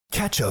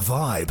Catch a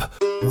Vibe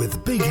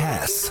with Big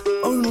Hass,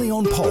 only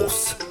on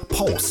Pulse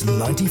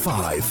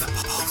 95.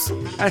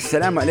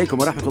 Assalamu alaikum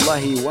wa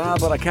rahmatullahi wa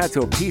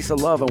barakatuh. Peace and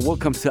love, and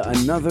welcome to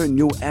another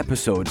new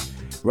episode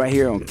right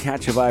here on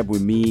Catch a Vibe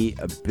with me,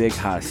 Big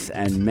Hass.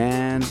 And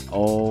man,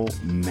 oh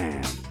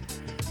man,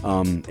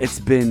 it's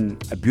been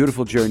a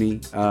beautiful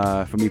journey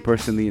for me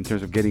personally in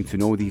terms of getting to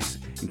know these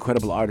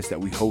incredible artists that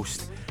we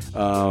host.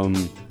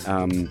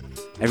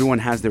 Everyone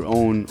has their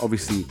own,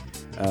 obviously,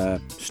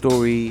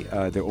 story,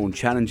 their own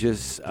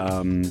challenges,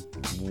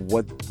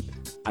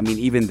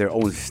 even their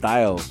own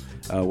style,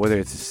 whether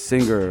it's a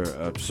singer,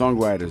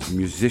 songwriters,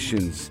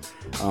 musicians.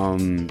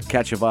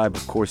 Catch a Vibe,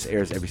 of course,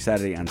 airs every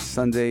Saturday and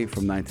Sunday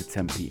from 9 to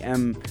 10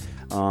 p.m.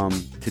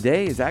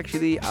 Today is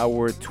actually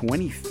our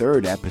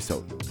 23rd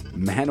episode.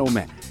 Man, oh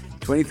man,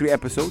 23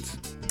 episodes.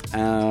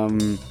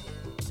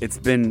 It's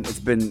been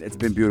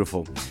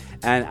beautiful.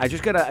 And I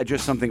just gotta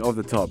address something off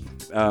the top.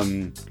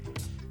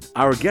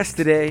 Our guest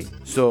today,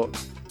 so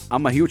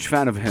I'm a huge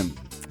fan of him,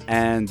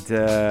 and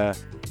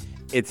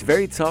it's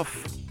very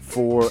tough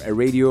for a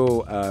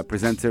radio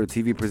presenter,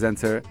 TV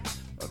presenter,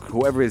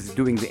 whoever is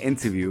doing the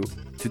interview,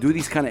 to do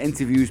these kind of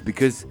interviews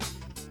because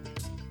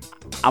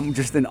I'm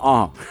just in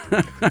awe.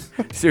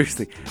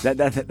 Seriously,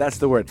 that's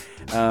the word.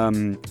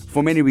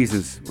 For many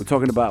reasons. When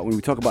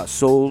we talk about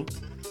soul,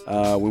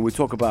 when we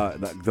talk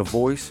about the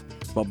voice,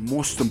 but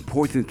most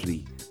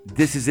importantly,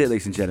 this is it,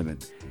 ladies and gentlemen,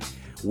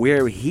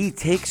 where he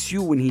takes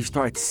you when he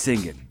starts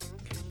singing.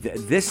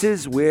 This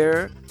is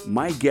where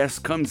my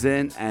guest comes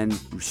in and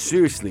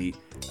seriously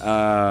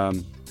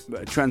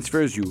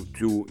transfers you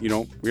to,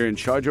 we're in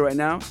Sharjah right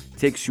now,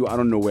 takes you, I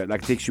don't know where,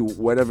 takes you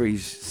whatever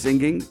he's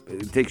singing,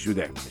 it takes you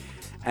there.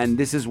 And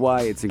this is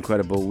why it's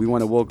incredible. We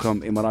want to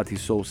welcome Emirati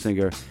soul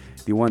singer,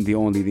 the one, the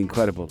only, the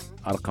incredible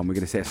Arqam. We're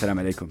going to say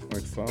assalamu alaikum.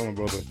 Assalamu,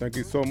 brother. Thank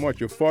you so much.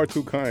 You're far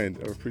too kind.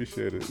 I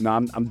appreciate it. No,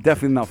 I'm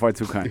definitely not far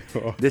too kind.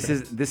 This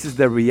is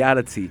the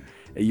reality.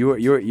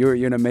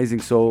 You're an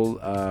amazing soul.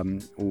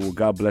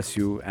 God bless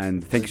you,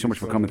 and thank you so much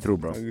for coming through,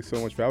 bro. Thank you so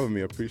much for having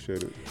me. I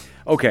appreciate it.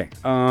 Okay,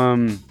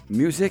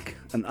 music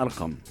and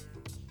Arqam.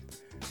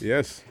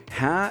 Yes.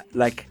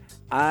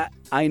 I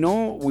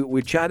know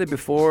we chatted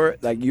before.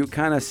 You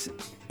kind of,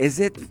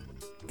 did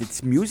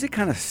music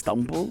kind of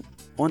stumble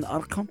on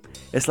Arqam?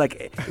 It's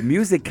like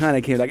music kind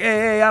of came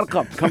hey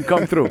Arqam,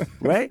 come through,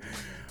 right?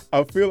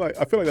 I feel like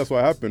that's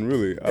what happened.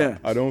 Really, yeah.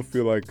 I don't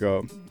feel like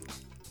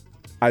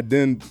I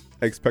didn't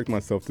expect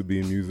myself to be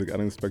in music. I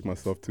didn't expect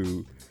myself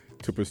to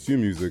pursue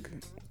music.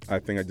 I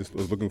think I just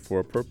was looking for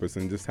a purpose,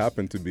 and just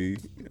happened to be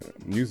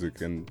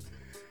music. And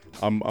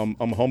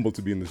I'm humbled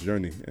to be in this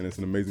journey, and it's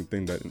an amazing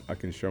thing that I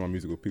can share my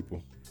music with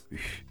people.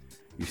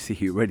 You see,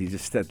 you already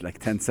just said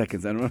 10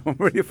 seconds. I don't know, I'm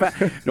already a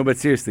fan. No, but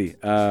seriously,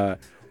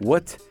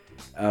 what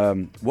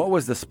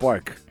was the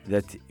spark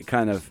that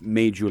kind of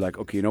made you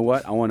okay, you know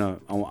what? I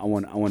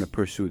wanna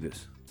pursue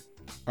this.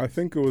 I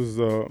think it was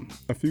a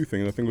few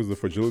things. I think it was the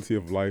fragility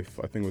of life.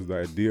 I think it was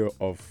the idea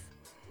of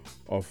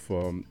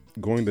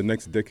going the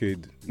next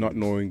decade not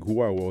knowing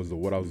who I was or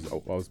what I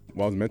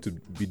was meant to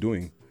be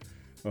doing.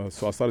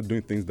 So I started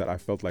doing things that I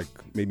felt like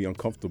maybe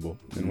uncomfortable.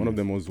 And one of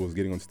them was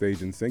getting on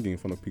stage and singing in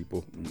front of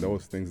people. That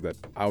was things that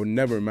I would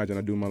never imagine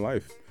I'd do in my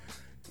life.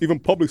 Even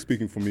public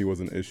speaking for me was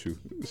an issue.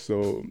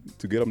 So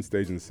to get on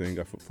stage and sing,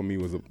 for me,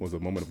 was a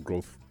moment of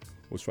growth.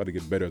 I was trying to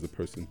get better as a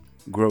person.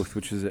 Growth,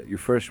 which is your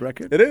first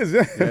record? It is,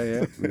 yeah.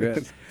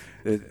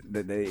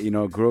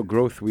 Yeah.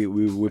 Growth,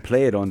 we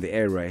play it on the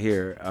air right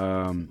here.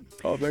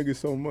 Oh, thank you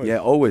so much. Yeah,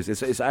 always.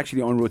 It's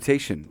actually on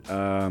rotation.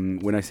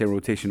 When I say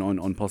rotation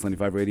on Pulse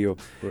 95 Radio.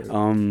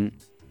 Right.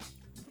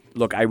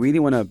 Look, I really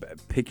want to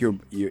pick your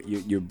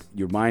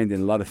mind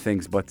in a lot of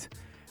things, but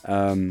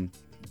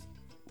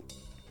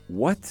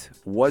what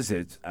was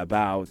it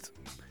about,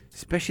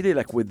 especially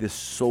with this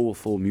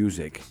soulful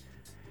music,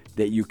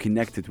 that you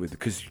connected with?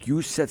 Because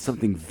you said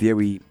something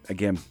very,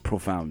 again,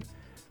 profound.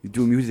 You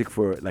do music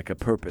for a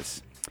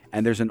purpose.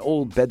 And there's an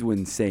old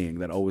Bedouin saying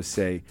that always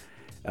say,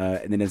 a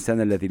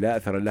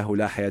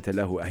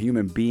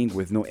human being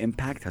with no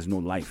impact has no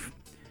life.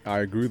 I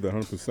agree with that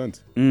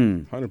 100%.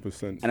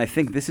 100%. And I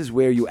think this is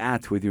where you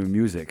at with your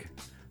music,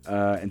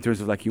 in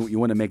terms of you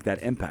want to make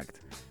that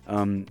impact.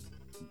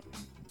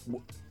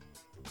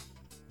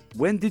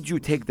 When did you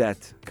take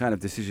that kind of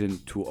decision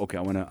to, okay,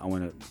 I want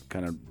to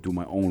kind of do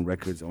my own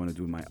records, I want to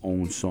do my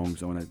own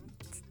songs, I want to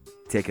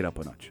take it up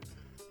a notch?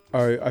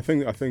 I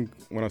think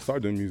when I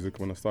started doing music,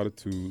 when I started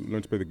to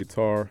learn to play the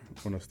guitar,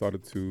 when I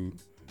started to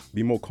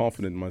be more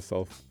confident in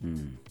myself,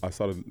 I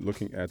started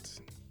looking at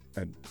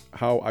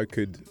how I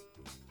could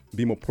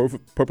be more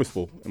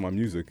purposeful in my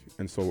music.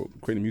 And so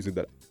creating music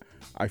that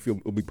I feel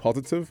will be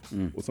positive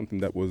was something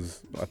that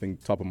was, I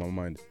think, top of my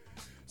mind.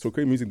 So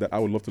create music that I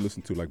would love to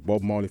listen to, like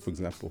Bob Marley, for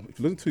example. If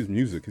you listen to his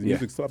music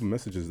still have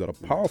messages that are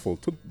powerful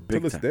till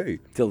this day.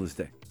 Till this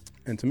day.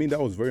 And to me, that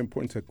was very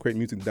important, to create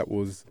music that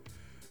was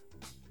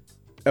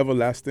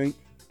everlasting,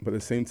 but at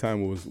the same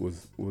time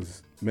was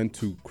meant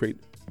to create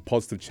a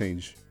positive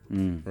change,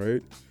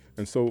 right?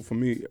 And so for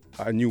me,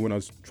 I knew when I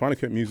was trying to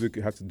create music,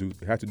 it had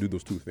to do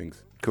those two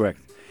things. Correct.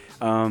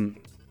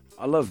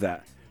 I love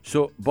that.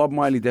 So Bob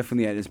Marley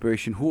definitely an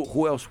inspiration.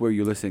 Who else were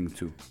you listening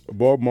to?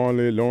 Bob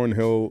Marley, Lauryn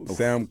Hill,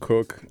 Sam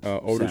Cooke,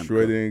 Otis Sam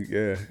Redding,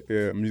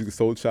 yeah, Music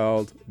Soul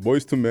Child,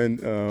 Boys to Men,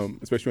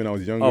 especially when I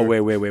was younger. Oh,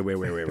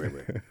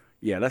 wait.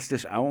 Yeah, let's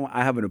just.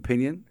 I have an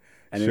opinion,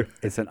 and Sure.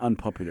 it's an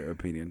unpopular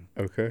opinion.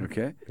 Okay.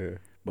 Okay. Yeah.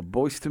 But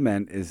Boys to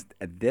Men is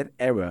at that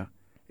era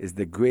is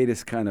the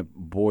greatest kind of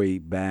boy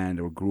band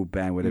or group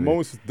band, whatever.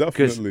 Most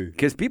definitely.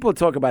 Because people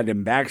talk about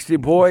them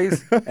Backstreet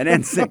Boys and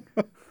then sing.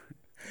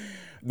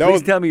 That Please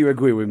was, tell me you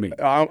agree with me.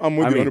 I'm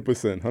with I you mean-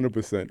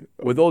 100%.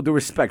 With all due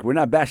respect, we're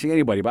not bashing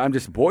anybody, but I'm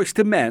just Boys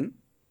to Men.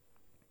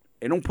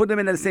 And don't put them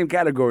in the same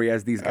category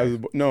as these guys.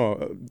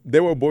 They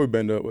were a boy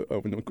band.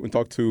 When we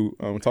talk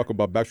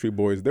about Backstreet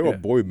Boys, they were a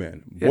boy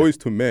band. Yeah. Boys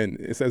to Men.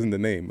 It says in the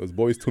name. It was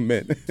Boys to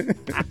Men.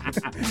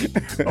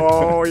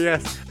 Oh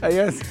yes,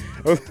 yes.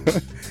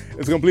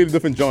 It's a completely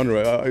different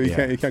genre.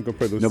 You can't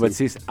compare those. No, two. but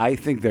see, I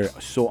think they're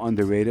so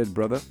underrated,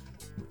 brother.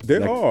 They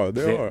Like, are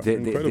they,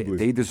 incredibly.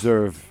 They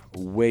deserve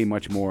way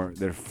much more.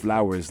 Their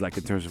flowers, like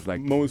in terms of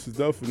like. Most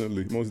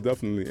definitely,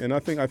 and I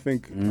think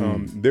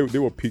they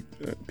were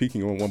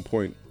peaking at one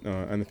point,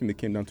 and I think they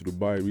came down to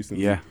Dubai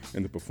recently, Yeah.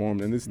 and they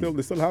performed, and they still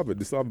have it.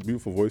 They still have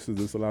beautiful voices.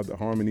 They still have the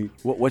harmony.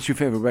 What's your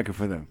favorite record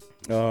for them?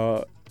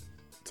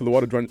 Till the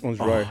water runs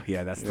dry. Oh,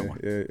 yeah, that's the one.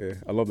 Yeah.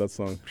 I love that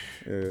song.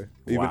 Yeah.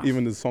 Wow.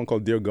 Even the song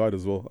called Dear God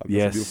as well. That's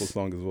Yes. a beautiful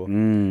song as well.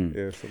 Mm.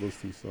 Yeah, so those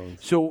two songs.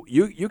 So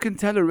you can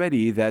tell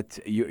already that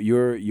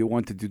you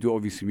wanted to do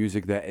obviously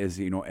music that is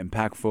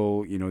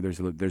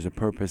impactful. There's a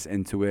purpose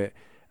into it.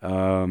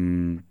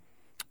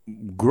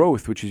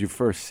 Growth, which is your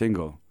first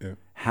single. Yeah.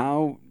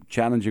 How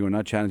challenging or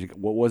not challenging?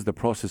 What was the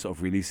process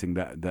of releasing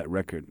that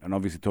record? And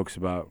obviously it talks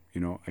about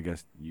I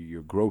guess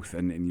your growth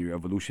and your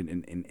evolution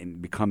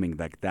in becoming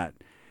like that.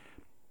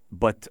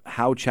 But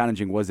how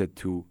challenging was it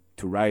to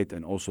write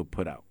and also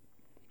put out?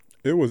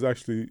 It was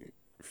actually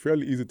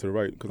fairly easy to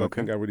write because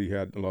Okay. I think I already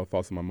had a lot of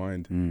thoughts in my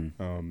mind.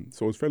 So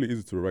it was fairly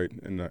easy to write,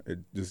 and it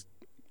just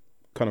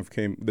kind of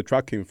came. The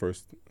track came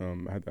first. I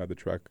had the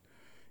track,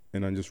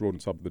 and I just wrote on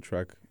top of the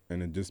track,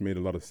 and it just made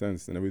a lot of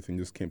sense, and everything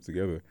just came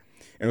together.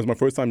 And it was my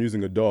first time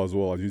using a DAW as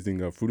well. I was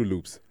using Fruity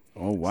Loops.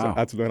 Oh wow! So I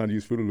had to learn how to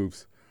use Fruity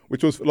Loops,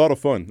 which was a lot of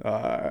fun.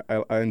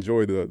 I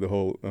enjoyed the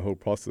whole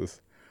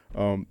process.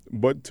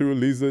 But to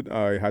release it,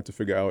 I had to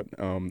figure out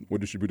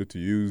what distributor to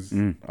use.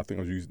 I think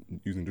I was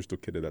using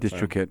DistroKid at that time.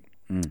 DistroKid.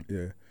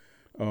 Yeah.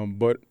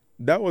 But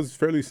that was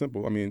fairly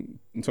simple. I mean,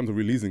 in terms of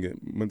releasing it,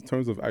 but in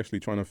terms of actually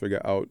trying to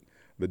figure out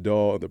the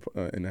DAW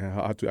and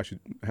how to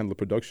actually handle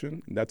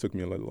production, that took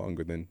me a little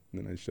longer than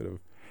I should have.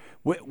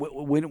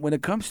 When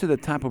it comes to the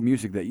type of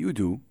music that you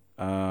do,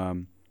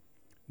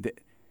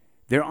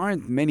 there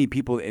aren't many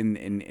people in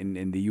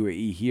the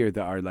UAE here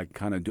that are like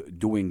kind of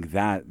doing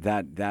that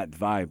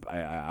vibe.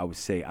 I would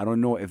say I don't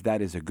know if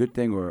that is a good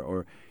thing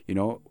or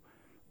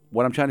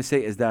what I'm trying to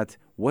say is that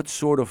what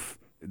sort of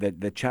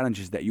the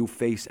challenges that you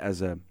face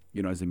as a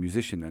as a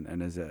musician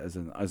and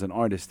as an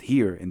artist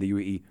here in the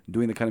UAE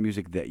doing the kind of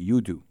music that you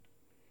do.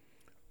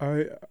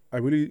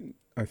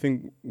 I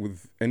think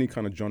with any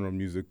kind of genre of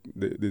music,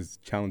 there's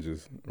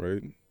challenges,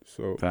 right?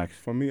 So Facts.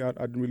 For me, I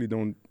really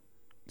don't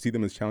see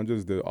them as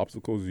challenges. The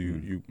obstacles,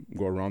 you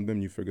go around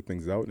them, you figure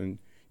things out, and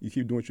you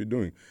keep doing what you're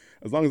doing.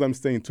 As long as I'm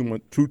staying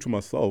true to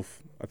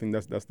myself, I think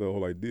that's the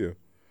whole idea.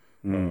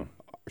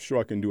 Sure,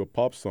 I can do a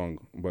pop song,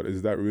 but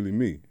is that really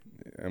me?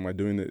 Am I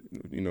doing it,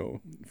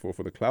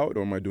 for the clout,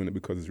 or am I doing it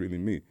because it's really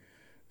me?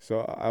 So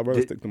I'd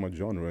rather stick to my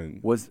genre.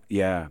 And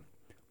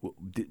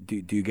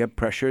Do you get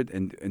pressured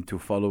into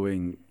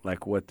following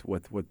like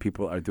what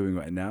people are doing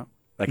right now?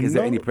 Like, is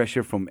there No. any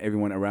pressure from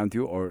everyone around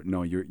you, or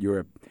no?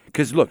 You're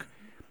because look,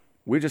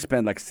 we just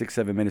spent like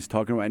 6-7 minutes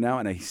talking right now,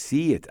 and I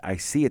see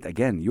it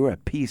again. You're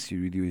at peace.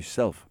 You do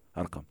yourself,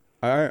 Arqam.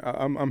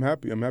 I'm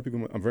happy. I'm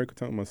very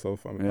content with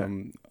myself.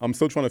 I'm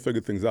still trying to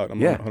figure things out. I'm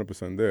not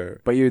 100%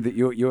 there. But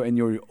you're in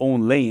your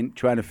own lane,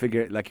 trying to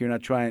figure. Like you're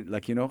not trying.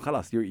 Like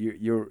khalas,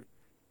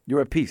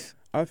 you're at peace.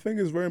 I think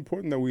it's very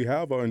important that we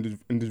have our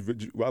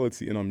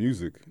individuality in our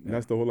music. And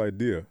that's the whole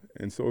idea.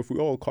 And so if we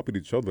all copied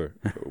each other,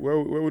 where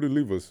would it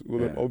leave us?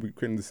 We'll all be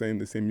creating the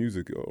same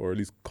music, or at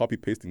least copy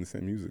pasting the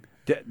same music.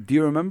 Do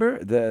you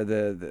remember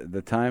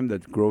the time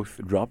that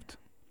growth dropped?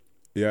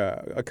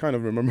 Yeah, I kind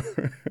of remember.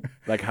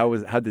 Like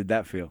how did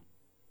that feel?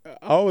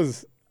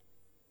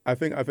 I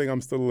think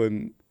I'm still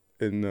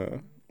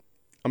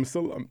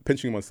I'm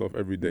pinching myself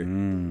every day.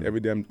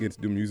 Every day I'm getting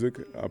to do music,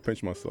 I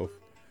pinch myself.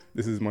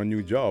 This is my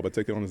new job. I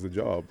take it on as a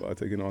job. I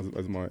take it on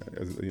as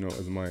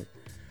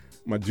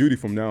my duty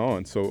from now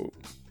on. So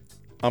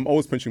I'm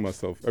always pinching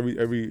myself.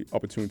 Every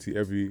opportunity,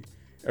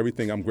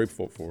 everything I'm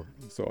grateful for.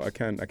 So I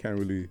can't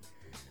really.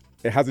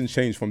 It hasn't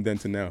changed from then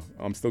to now.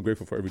 I'm still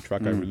grateful for every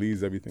track I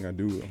release, everything I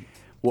do.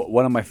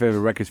 One of my favorite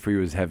records for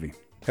you is Heavy.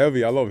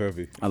 Heavy, I love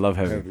Heavy. I love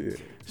Heavy. Yeah.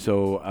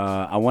 So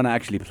I want to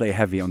actually play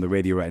Heavy on the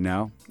radio right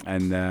now,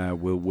 and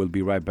we'll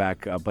be right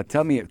back. But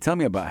tell me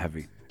about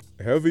Heavy.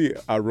 Heavy,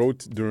 I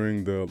wrote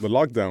during the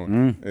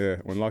lockdown. Yeah,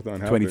 when lockdown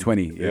happened.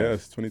 2020. Yeah.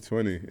 Yes,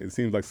 2020. It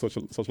seems like such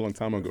a long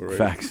time ago, right?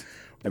 Facts.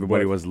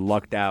 Everybody But was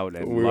locked out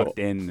and we were locked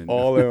in. And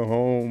all at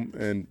home,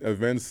 and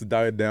events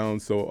died down.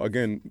 So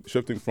again,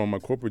 shifting from my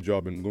corporate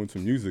job and going to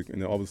music, and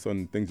then all of a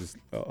sudden things just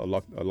are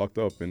locked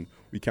up, and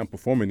we can't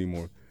perform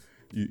anymore.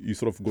 You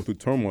sort of go through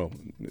turmoil.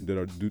 Did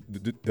I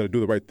do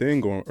the right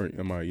thing, or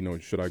am I,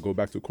 should I go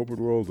back to the corporate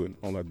world and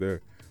all that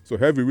there? So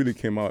Heavy really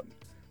came out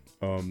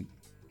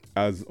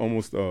as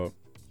almost a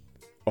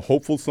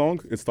hopeful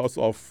song. It starts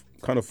off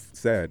kind of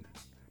sad,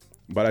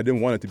 but I didn't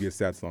want it to be a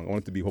sad song. I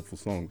want it to be a hopeful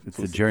song. it's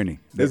a journey.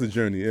 There's a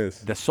journey, yes.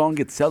 The song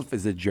itself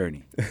is a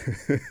journey.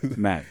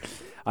 Man,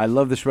 I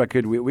love this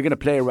record. We're going to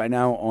play it right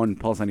now on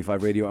Pulse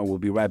 95 Radio, and we'll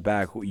be right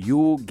back.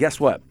 Guess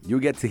what? You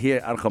get to hear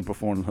Arqam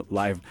perform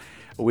live,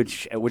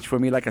 which for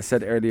me, like I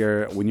said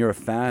earlier, when you're a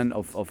fan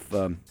of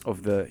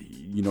the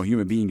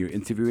human being you're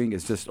interviewing,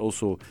 it's just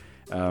also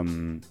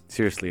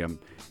seriously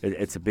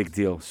it's a big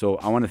deal. So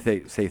I want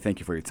to say thank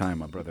you for your time,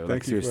 my brother.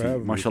 Thank you for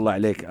having me. Mashallah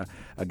alaik.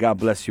 God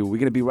bless you. We're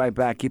going to be right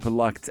back. Keep it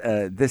locked.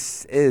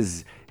 This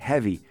is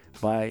Heavy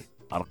by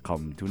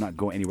Arqam. Do not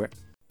go anywhere.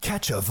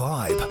 Catch a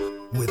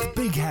vibe with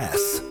Big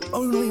Hass,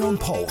 only on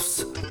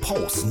Pulse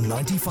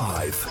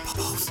 95.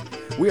 Pulse.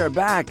 We are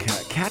back.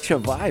 Catch a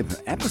Vibe,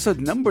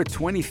 episode number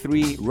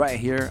 23, right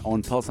here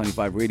on Pulse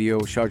 95 Radio,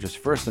 Sharjah's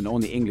first and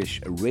only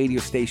English radio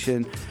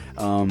station.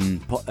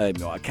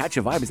 Catch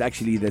a Vibe is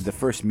actually the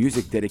first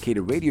music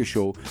dedicated radio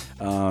show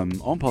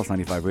on Pulse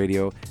 95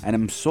 Radio, and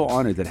I'm so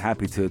honored and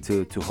happy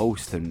to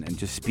host and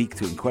just speak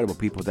to incredible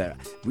people that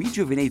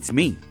rejuvenates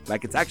me.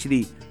 Like, it's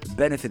actually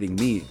benefiting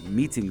me,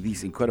 meeting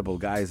these incredible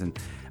guys and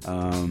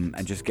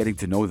just getting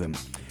to know them.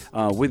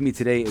 With me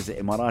today is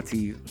an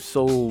Emirati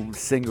soul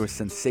singer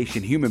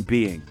sensation, human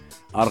being,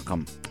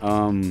 Arqam.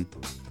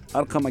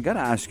 Arqam, I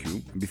gotta ask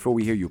you before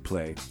we hear you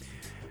play,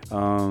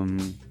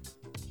 and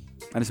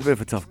it's a bit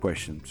of a tough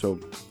question, so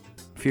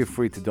feel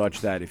free to dodge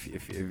that if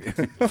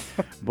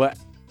but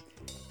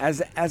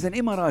as an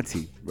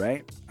Emirati,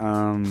 right?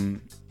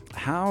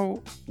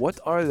 What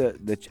are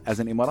the as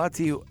an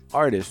Emirati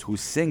artist who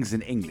sings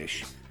in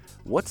English,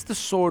 what's the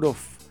sort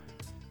of,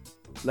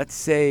 let's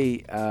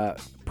say,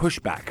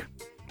 pushback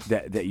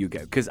that you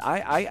get? Because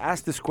I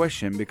asked this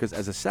question because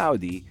as a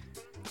Saudi,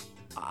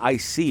 I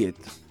see it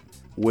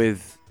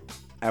with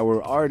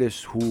our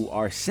artists who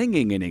are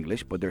singing in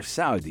English, but they're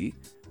Saudi,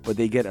 but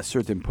they get a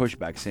certain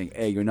pushback saying,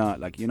 hey, you're not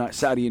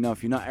Saudi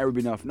enough, you're not Arab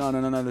enough. No,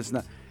 that's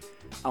not.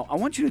 I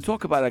want you to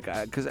talk about it,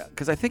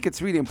 because I think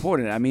it's really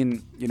important. I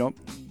mean,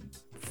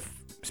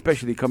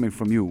 especially coming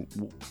from you,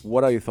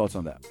 what are your thoughts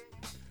on that?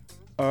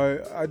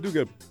 I do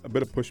get a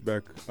bit of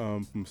pushback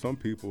from some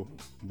people,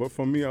 but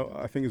for me,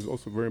 I think it's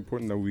also very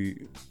important that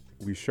we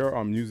share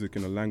our music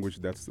in a language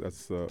that's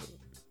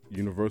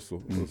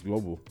universal, it's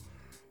global.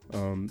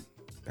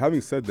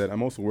 Having said that,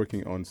 I'm also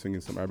working on singing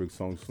some Arabic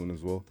songs soon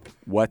as well.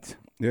 What?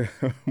 Yeah,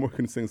 I'm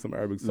working to sing some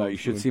Arabic songs. No, you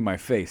should soon. see my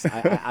face.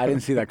 I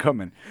didn't see that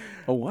coming.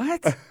 Oh,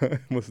 what?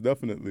 Most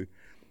definitely.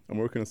 I'm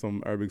working on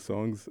some Arabic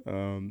songs.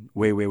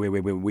 Wait.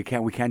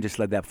 We can't just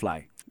let that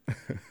fly.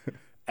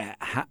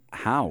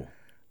 How?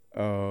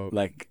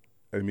 Like,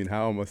 I mean,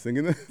 how am I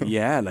singing it?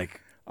 Yeah,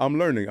 like I'm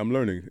learning.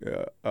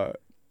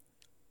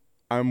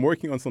 I'm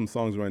working on some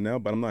songs right now,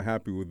 but I'm not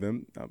happy with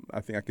them.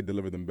 I think I could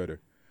deliver them better.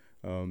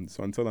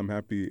 So until I'm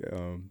happy,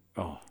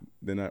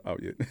 they're not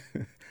out yet.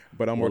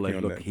 But I'm working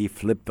on that. He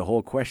flipped the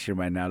whole question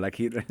right now. Like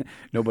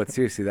no, but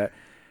seriously, that.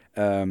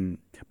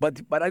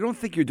 But I don't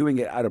think you're doing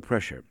it out of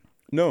pressure.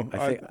 No,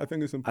 I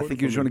think it's important. I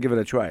think you're just going to give it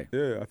a try.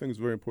 Yeah, I think it's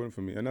very important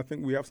for me, and I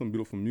think we have some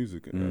beautiful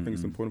music. And I think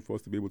it's important for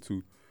us to be able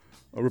to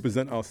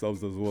represent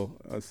ourselves as well.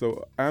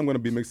 So I'm going to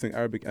be mixing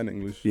Arabic and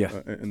English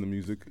in the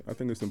music. I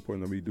think it's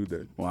important that we do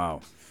that.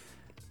 Wow.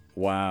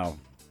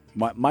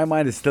 My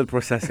mind is still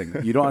processing.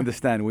 You don't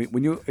understand.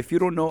 If you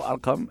don't know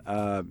Arqam,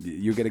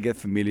 you're gonna get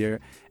familiar,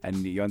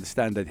 and you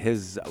understand that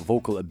his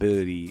vocal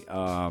ability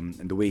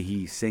and the way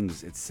he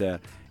sings, it's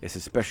a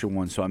special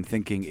one. So I'm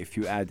thinking if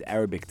you add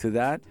Arabic to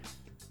that,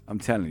 I'm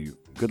telling you,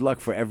 good luck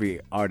for every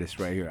artist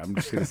right here. I'm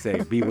just gonna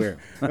say, beware.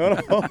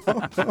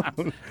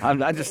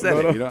 I just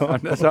said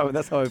it.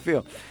 That's how I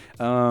feel.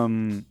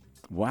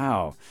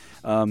 Wow.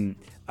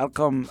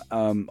 Arqam,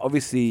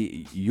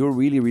 obviously you're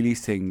really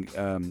releasing,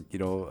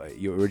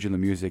 your original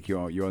music.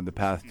 You're on the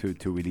path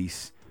to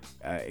release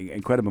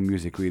incredible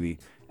music, really,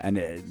 and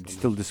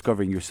still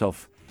discovering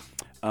yourself.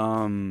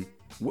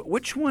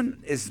 Which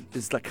one is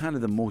like kind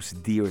of the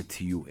most dear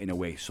to you in a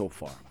way so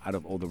far out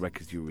of all the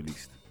records you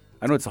released?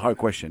 I know it's a hard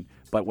question,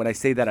 but when I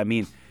say that, I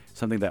mean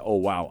something that, oh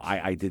wow,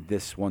 I did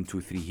this 1, 2,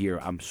 3 here.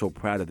 I'm so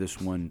proud of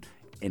this one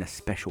in a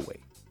special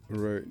way.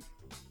 Right.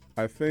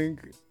 I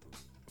think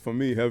for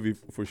me, Heavy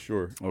for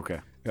sure. Okay.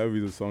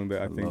 Heavy is a song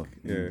that I think,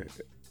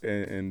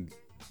 and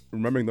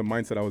remembering the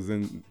mindset I was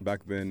in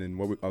back then and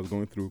what I was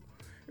going through,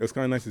 it was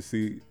kind of nice to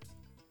see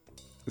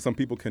some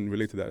people can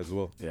relate to that as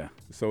well. Yeah.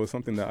 So it's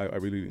something that I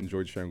really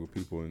enjoyed sharing with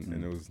people,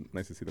 and it was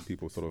nice to see that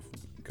people sort of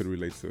could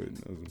relate to it.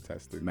 It was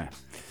fantastic. Man.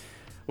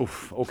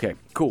 Oof. Okay.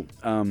 Cool.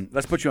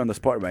 Let's put you on the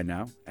spot right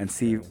now and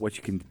see what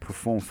you can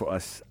perform for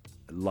us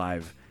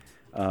live.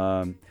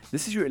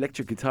 This is your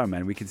electric guitar,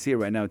 man. We can see it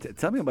right now.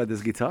 Tell me about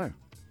this guitar.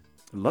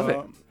 Love it.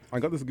 I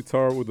got this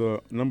guitar with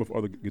a number of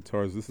other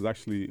guitars. This is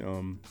actually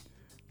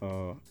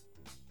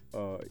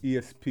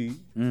ESP.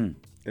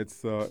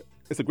 It's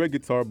a great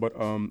guitar, but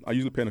I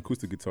usually play an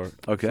acoustic guitar.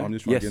 Okay. So I'm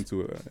just trying to get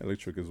into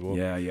electric as well.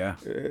 Yeah.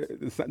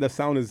 The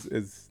sound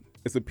is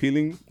it's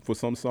appealing for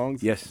some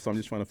songs. Yes. So I'm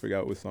just trying to figure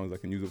out which songs I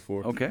can use it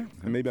for. Okay.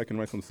 And maybe I can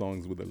write some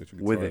songs with the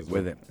electric guitar.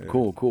 With it. Yeah.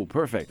 Cool.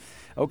 Perfect.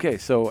 Okay,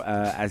 so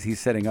as he's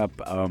setting up,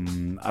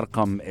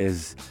 Arqam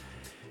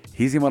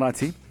he's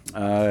Emirati,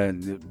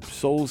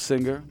 soul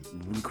singer,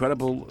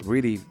 incredible,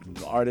 really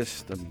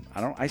artist.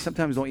 I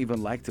sometimes don't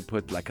even like to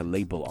put like a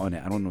label on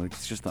it. I don't know.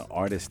 It's just an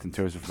artist in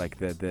terms of like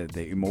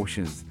the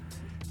emotions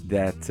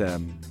that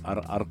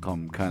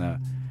Arqam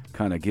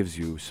kind of gives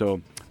you.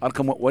 So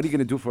Arqam, what are you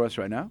gonna do for us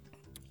right now?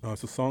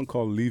 It's a song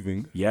called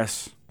Leaving.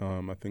 Yes.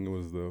 I think it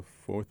was the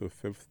 4th or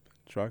 5th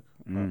track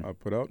I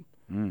put out.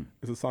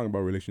 It's a song about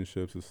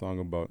relationships. It's a song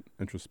about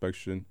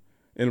introspection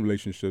in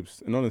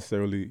relationships, and not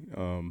necessarily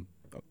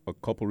a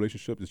couple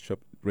relationship. It's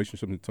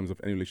relationship in terms of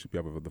any relationship you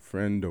have with a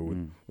friend or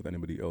with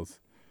anybody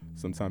else.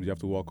 Sometimes you have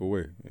to walk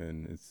away,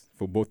 and it's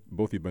for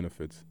both your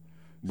benefits.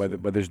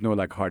 But there's no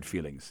like hard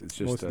feelings. It's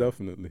just most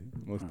definitely.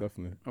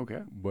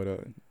 Okay. But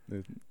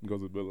it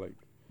goes a bit like.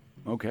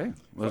 Okay,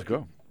 let's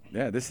go.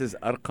 Yeah, this is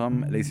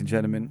Arqam, ladies and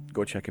gentlemen.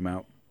 Go check him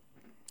out.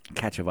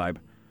 Catch a vibe.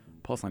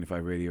 Pulse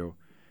 95 Radio.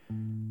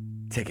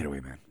 Take it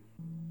away, man.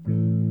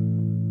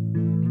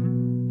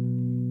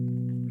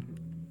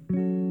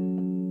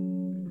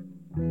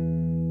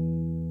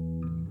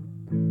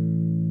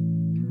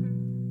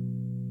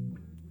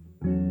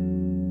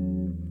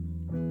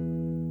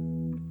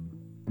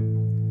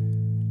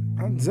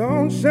 I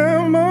don't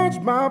share much,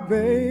 my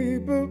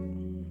baby,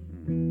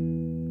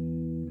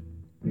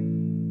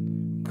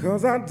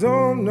 'cause I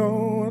don't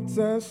know what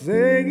to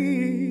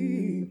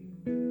say.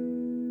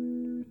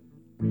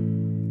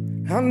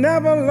 I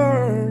never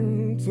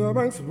learned to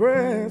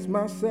express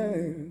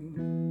myself.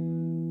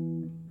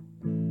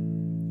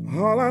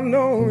 All I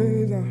know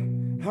is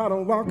how to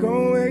walk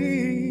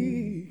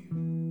away.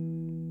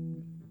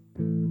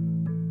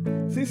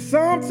 See,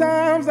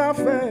 sometimes I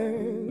felt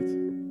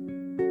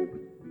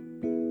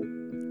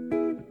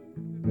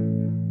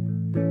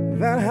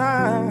that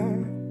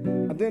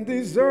I didn't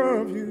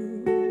deserve you.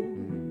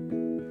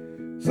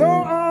 So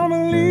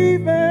I'm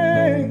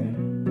leaving,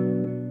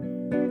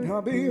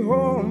 I'll be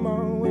on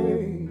my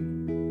way,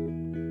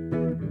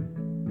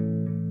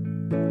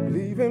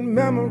 leaving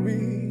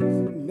memories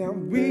that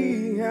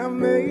we have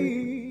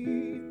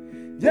made.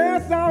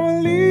 Yes,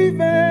 I'm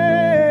leaving,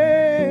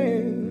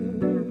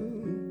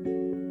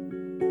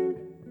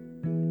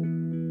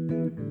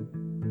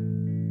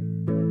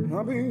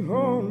 I'll be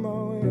on my way.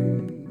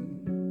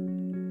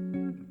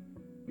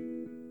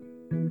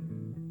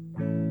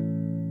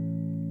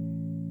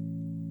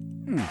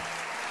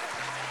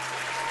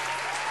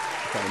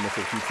 A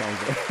few times.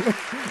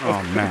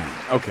 Oh man.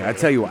 Okay, I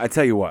tell you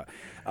what.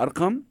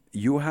 Arqam,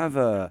 you have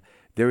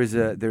there is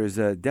a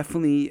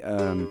definitely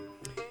I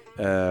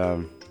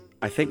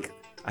think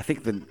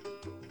that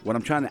what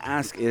I'm trying to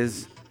ask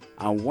is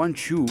I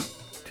want you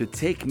to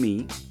take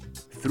me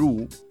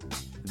through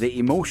the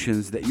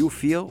emotions that you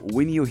feel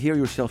when you hear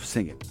yourself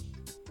sing it.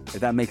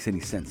 If that makes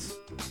any sense.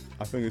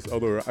 I think it's I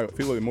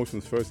feel the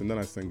emotions first and then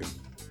I sing it.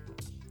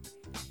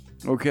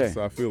 Okay.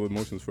 So I feel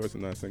emotions first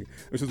and then I sing it.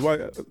 Which is why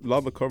a lot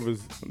of the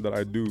covers that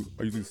I do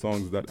are usually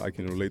songs that I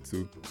can relate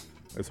to.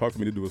 It's hard for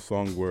me to do a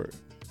song where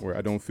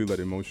I don't feel that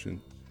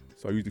emotion.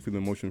 So I usually feel the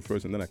emotion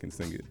first and then I can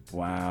sing it.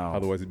 Wow.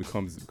 Otherwise it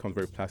becomes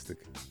very plastic.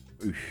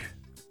 Oof.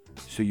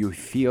 So you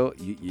feel,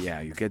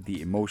 you get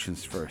the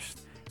emotions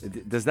first.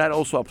 Does that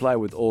also apply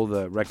with all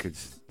the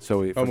records?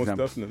 So, for most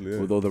example, definitely, yeah.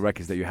 with all the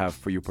records that you have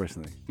for you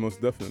personally? Most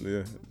definitely,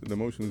 yeah. The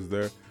emotion is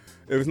there.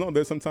 If it's not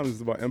there, sometimes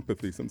it's about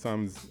empathy.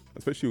 Sometimes,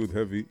 especially with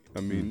heavy,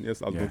 I mean,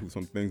 yes, I'll go through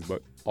some things,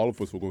 but all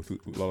of us will go through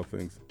a lot of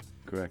things.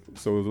 Correct.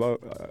 So it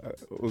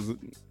was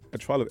a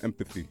trial of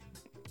empathy.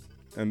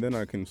 And then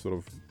I can sort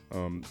of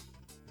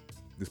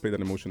display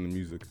that emotion in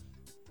music.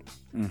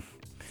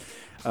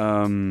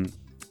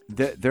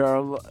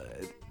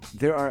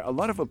 There are a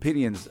lot of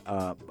opinions,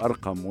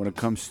 Arqam, when it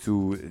comes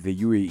to the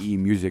UAE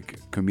music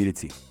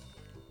community.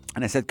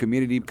 And I said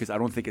community because I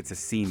don't think it's a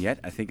scene yet.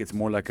 I think it's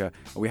more like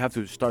we have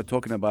to start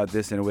talking about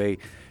this in a way.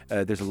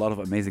 There's a lot of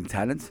amazing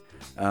talent.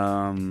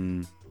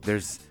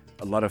 There's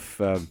a lot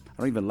of, I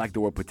don't even like the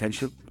word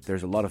potential.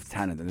 There's a lot of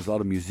talent and there's a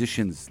lot of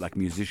musicians.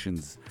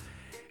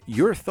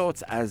 Your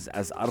thoughts as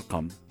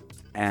Arqam,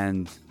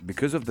 and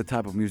because of the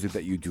type of music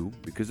that you do,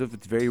 because of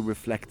it's very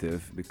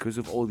reflective, because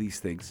of all these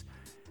things,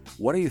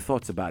 what are your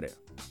thoughts about it?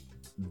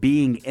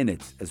 Being in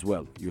it as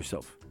well,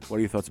 yourself. What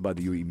are your thoughts about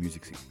the UAE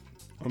music scene?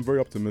 I'm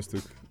very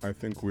optimistic. I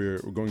think we're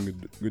going in a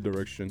good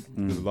direction.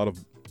 There's a lot of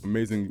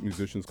amazing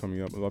musicians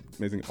coming up, a lot of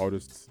amazing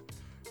artists.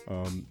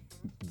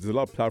 there's a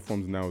lot of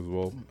platforms now as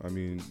well. I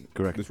mean,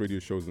 Correct. this radio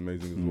show is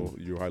amazing as well.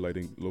 You're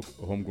highlighting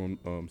local,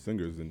 homegrown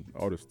singers and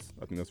artists.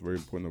 I think that's very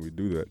important that we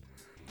do that.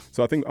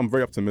 So I think I'm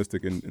very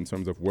optimistic in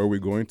terms of where we're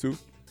going to.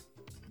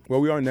 Where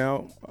we are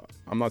now,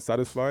 I'm not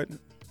satisfied,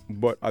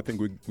 but I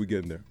think we're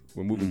getting there.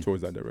 We're moving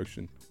towards that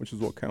direction, which is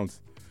what counts.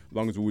 As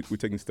long as we're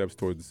taking steps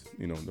towards,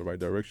 the right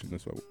direction,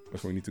 that's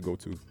what we need to go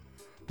to.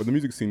 But the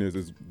music scene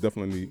is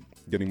definitely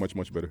getting much,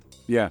 much better.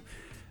 Yeah.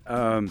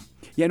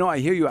 No, I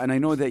hear you, and I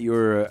know that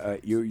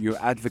you're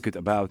advocate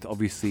about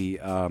obviously,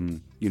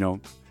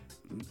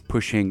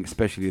 pushing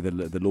especially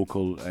the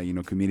local,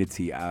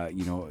 community,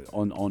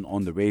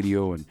 on the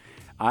radio. And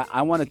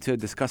I wanted to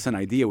discuss an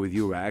idea with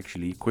you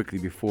actually quickly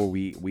before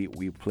we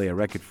play a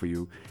record for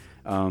you.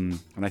 And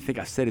I think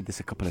I said this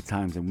a couple of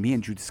times, and me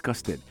and you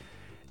discussed it.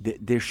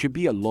 There should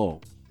be a law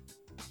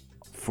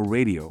for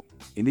radio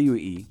in the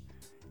UAE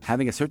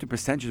having a certain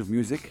percentage of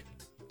music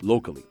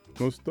locally.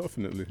 Most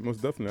definitely.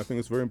 I think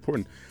it's very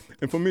important.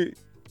 And for me,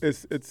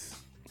 it's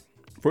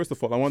first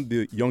of all, I want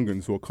the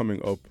youngins who are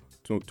coming up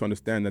to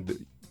understand that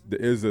there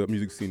is a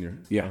music scene here.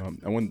 Yeah.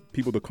 I want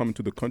people to come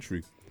into the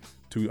country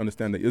to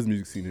understand there is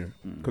music scene here.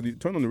 Because you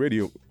turn on the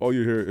radio, all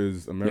you hear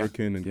is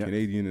American and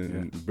Canadian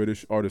and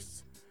British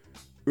artists.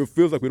 It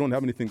feels like we don't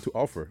have anything to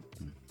offer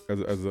as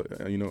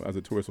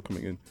a tourist who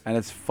coming in. And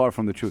it's far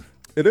from the truth.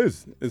 It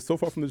is. It's so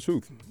far from the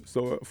truth.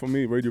 So for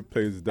me, radio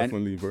play is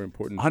definitely very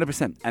important.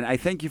 100%. And I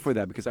thank you for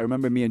that, because I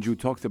remember me and Drew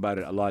talked about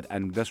it a lot.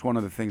 And that's one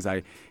of the things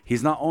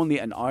he's not only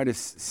an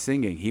artist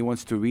singing, he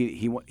wants to read,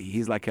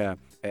 he's like an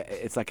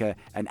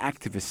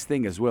activist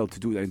thing as well to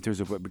do that in terms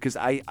of, because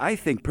I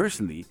think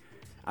personally,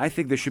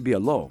 there should be a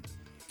law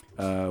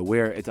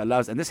where it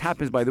allows, and this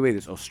happens, by the way,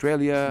 there's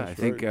Australia, That's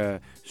I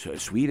think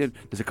Sweden,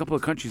 there's a couple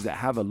of countries that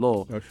have a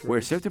law where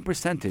a certain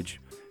percentage,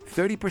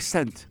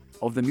 30%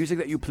 of the music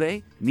that you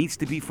play needs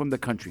to be from the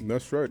country.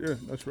 That's right, yeah,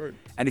 that's right.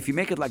 And if you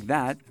make it like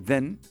that,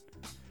 then,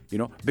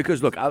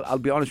 because look, I'll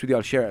be honest with you,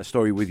 I'll share a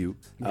story with you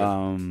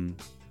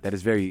that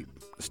is very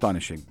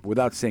astonishing,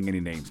 without saying any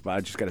names, but I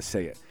just got to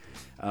say it.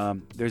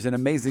 There's an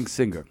amazing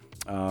singer,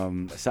 a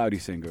Saudi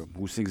singer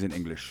who sings in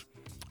English.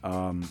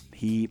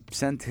 He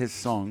sent his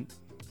song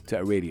to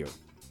a radio,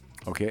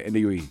 in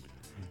the UAE.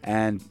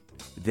 And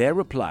their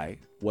reply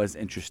was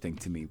interesting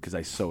to me because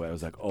I saw it. I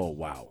was like, oh,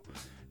 wow.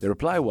 The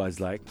reply was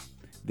like,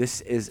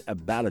 this is a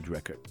ballad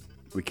record.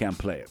 We can't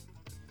play it.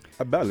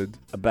 A ballad?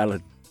 A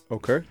ballad.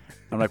 Okay.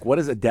 I'm like, what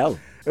is Adele?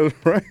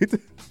 Right.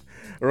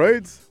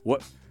 Right.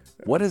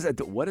 What is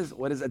Adele?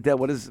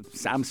 What is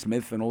Sam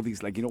Smith and all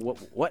these,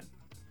 what?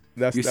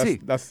 That's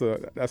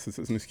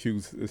an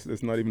excuse.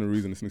 It's not even a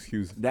reason. It's an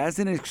excuse. That's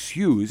an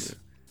excuse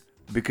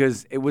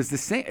because it was the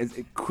same. It's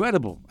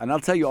incredible. And I'll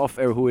tell you off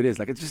air who it is.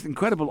 Like, it's just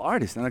incredible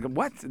artist. And I go,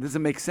 what? It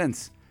doesn't make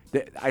sense.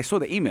 I saw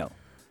the email.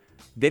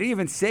 They didn't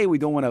even say we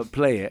don't want to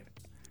play it.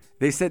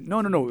 They said, no,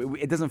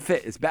 it doesn't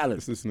fit. It's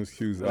ballads. This is an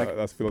excuse. Like,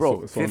 that's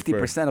bro, so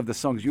 50% of the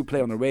songs you play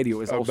on the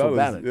radio is also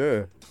ballad.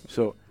 Yeah.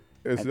 So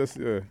it's just,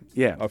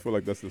 yeah. I feel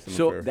like that's just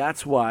so unfair.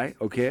 that's why,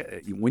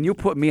 when you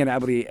put me and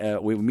Abri,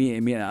 with me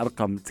and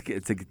Arqam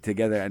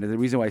together, and the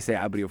reason why I say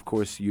Abri, of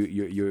course,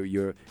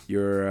 your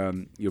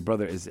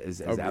brother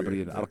is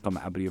Abri and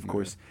Arqam Abri, of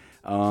course.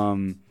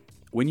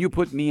 When you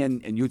put me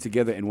and you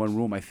together in one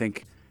room, I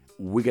think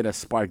we're gonna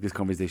spark this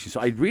conversation. So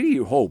I really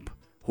hope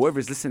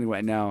whoever's listening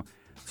right now,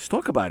 let's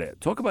talk about it.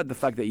 Talk about the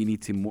fact that you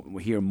need to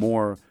hear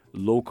more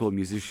local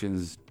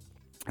musicians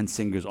and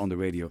singers on the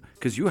radio,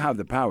 because you have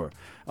the power.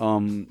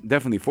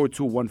 Definitely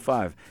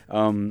 4215.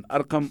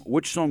 Arqam,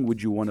 which song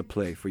would you want to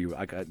play for you?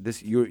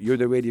 You're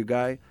the radio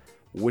guy.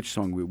 Which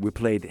song we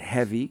played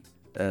heavy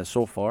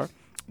so far?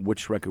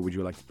 Which record would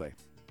you like to play?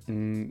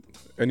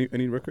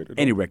 Any record?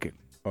 Any record.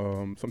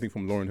 Something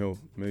from Lauryn Hill.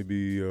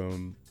 Maybe.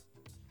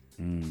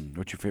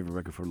 What's your favorite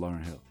record for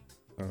Lauryn Hill?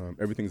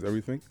 Everything's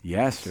Everything.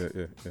 Yes.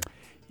 Yeah.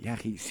 Yeah,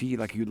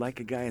 you like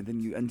a guy and then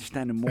you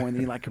understand him more and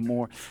then you like him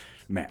more.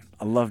 Man,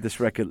 I love this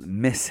record.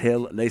 Miss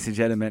Hill, ladies and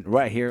gentlemen,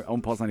 right here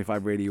on Pulse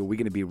 95 Radio. We're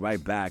going to be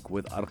right back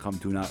with Arqam.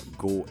 Do not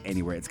go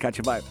anywhere. It's Catch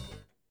a Vibe.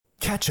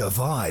 Catch a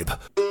Vibe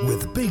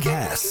with Big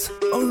S,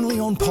 only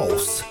on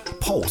Pulse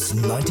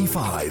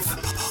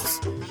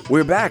 95.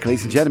 We're back,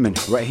 ladies and gentlemen,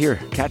 right here.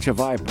 Catch a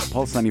Vibe,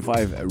 Pulse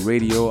 95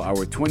 Radio,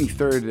 our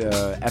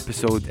 23rd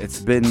episode. It's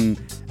been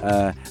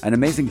an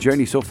amazing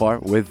journey so far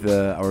with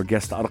our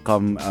guest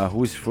Arqam,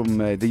 who's from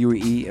the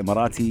UAE,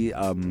 Emirati,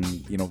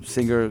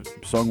 singer,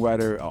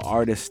 songwriter,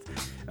 artist,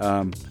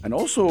 and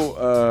also,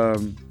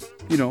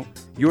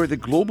 you're the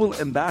global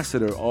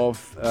ambassador of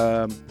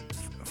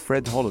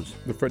Fred Hollows.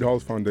 The Fred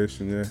Hollows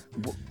Foundation, yeah.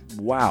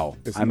 Wow.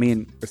 It's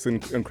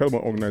an incredible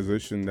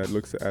organization that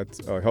looks at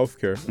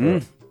healthcare,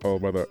 or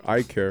rather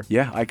eye care.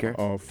 Yeah, eye care.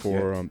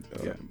 For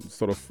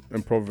sort of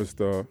impoverished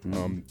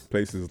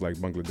places like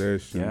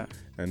Bangladesh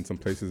and some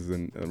places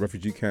in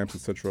refugee camps,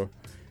 etc.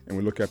 And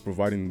we look at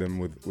providing them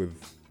with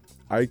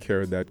eye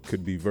care that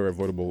could be very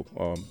avoidable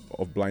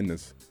of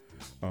blindness.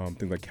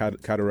 Things like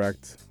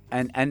cataract.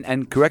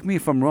 And correct me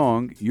if I'm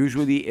wrong,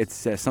 usually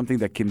it's something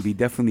that can be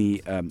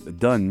definitely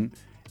done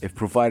if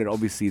provided,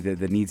 obviously,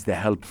 the needs the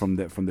help from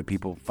the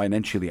people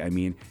financially. I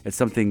mean, it's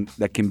something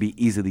that can be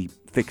easily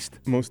fixed.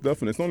 Most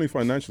definitely. It's not only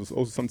financial, it's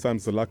also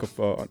sometimes the lack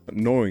of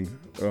knowing.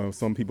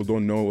 Some people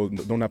don't know,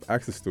 don't have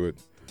access to it.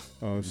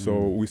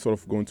 So we sort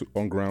of go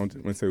on ground.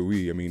 When I say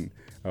we, I mean,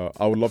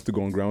 I would love to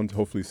go on ground,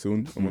 hopefully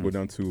soon. I'm going to go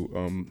down to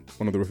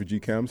one of the refugee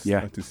camps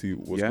to see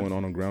what's going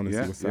on ground and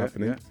see what's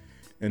happening. Yeah.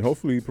 And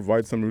hopefully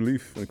provide some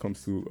relief when it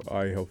comes to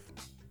eye health.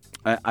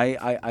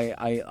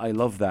 I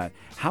love that.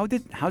 How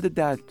did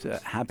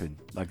that happen?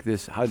 Like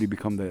this? How did you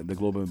become the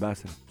global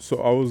ambassador? So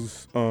I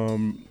was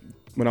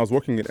when I was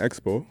working at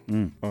Expo.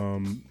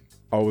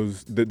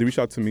 They reached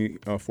out to me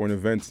for an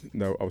event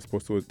that I was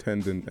supposed to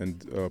attend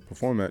and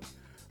perform at.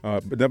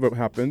 It never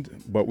happened,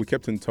 but we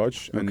kept in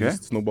touch and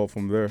just snowballed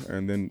from there.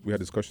 And then we had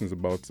discussions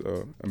about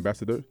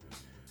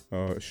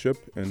ambassadorship,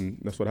 and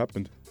that's what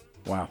happened.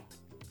 Wow.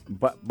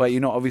 But you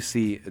know,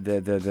 obviously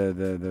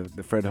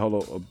the Fred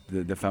Hollow,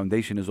 the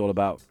foundation is all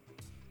about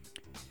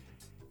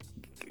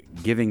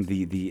giving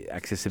the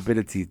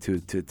accessibility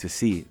to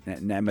see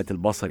Ni'mat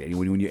al-Basar,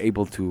 when you're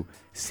able to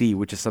see,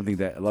 which is something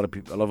that a lot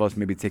of us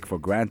maybe take for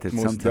granted.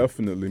 Most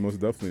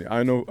definitely.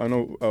 I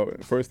know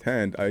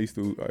firsthand. I used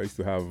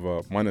to have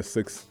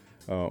 -6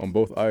 on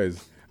both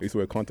eyes. I used to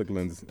wear contact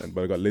lenses,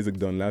 but I got LASIK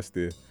done last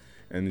year.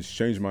 And it's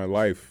changed my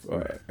life.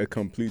 It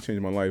completely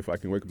changed my life. I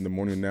can wake up in the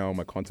morning now,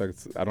 my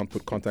contacts, I don't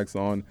put contacts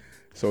on.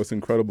 So it's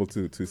incredible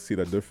to see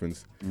that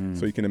difference.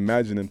 So you can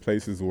imagine in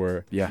places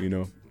where, you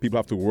know, people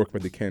have to work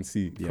but they can't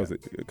see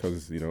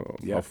because you know,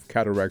 of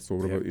cataracts or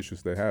whatever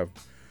issues they have.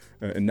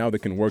 And now they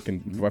can work and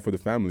provide for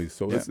the families.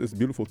 So it's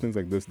beautiful things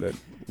like this that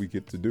we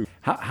get to do.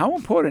 How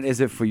important is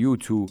it for you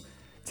to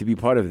be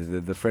part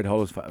of the Fred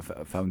Hollows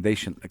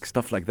Foundation, like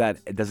stuff like that?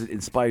 Does it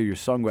inspire your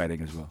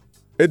songwriting as well?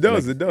 It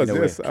does.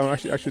 Yes, I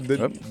actually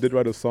did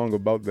write a song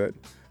about that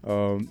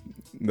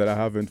that I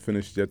haven't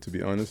finished yet, to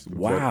be honest.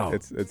 Wow,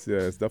 but it's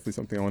definitely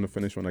something I want to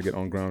finish when I get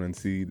on ground and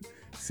see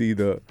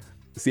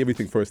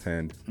everything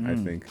firsthand. I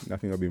think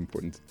will be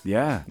important.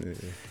 Yeah.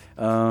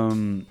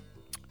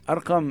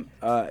 Arqam,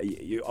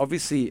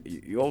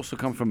 you also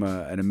come from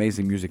an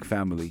amazing music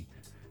family.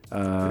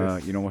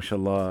 Yes. You know,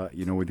 mashallah,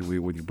 you know,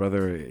 with your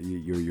brother,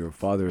 your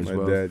father as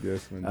well. My dad,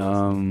 yes.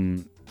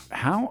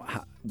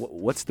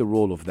 What's the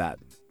role of that?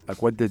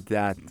 Like, what did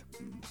that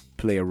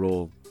play a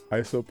role?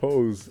 I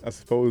suppose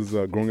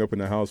growing up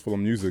in a house full of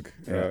music,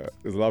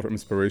 there's a lot of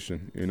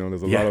inspiration. You know,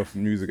 there's a lot of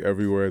music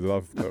everywhere. There's a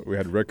lot of, we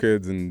had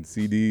records and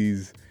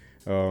CDs,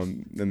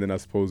 and then I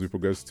suppose we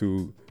progressed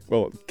to,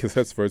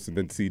 cassettes first, and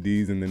then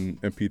CDs, and then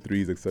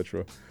MP3s,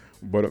 etc.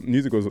 But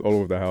music was all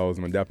over the house.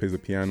 My dad plays the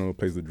piano,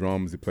 plays the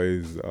drums, he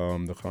plays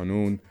the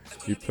qanun,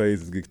 he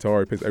plays the guitar,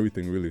 he plays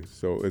everything really.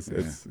 So it's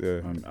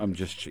I'm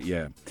just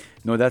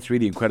No, that's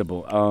really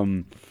incredible.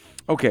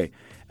 Okay.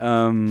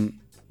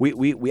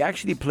 We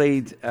actually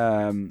played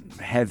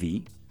Heavy,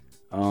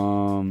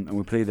 and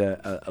we played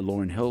a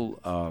Lauryn Hill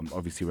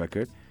obviously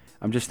record.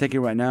 I'm just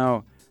thinking right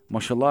now,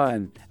 mashallah,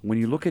 and when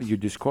you look at your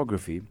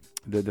discography,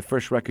 the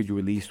first record you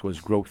released was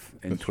Growth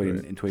in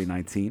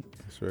 2019.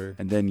 That's right.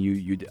 And then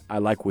I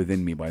like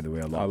Within Me, by the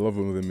way, a lot. I love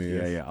Within Me.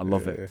 Yes. Yeah, I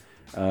love it.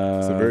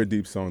 It's a very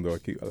deep song though.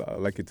 I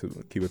like it to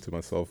keep it to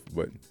myself,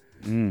 but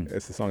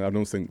it's a song I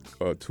don't sing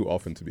too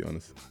often, to be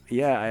honest.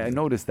 Yeah, I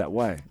noticed that.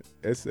 Why?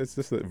 It's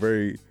just a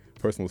very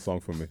personal song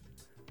for me.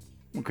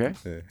 Okay.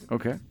 Yeah.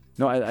 Okay.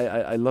 No,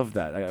 I love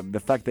that. The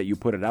fact that you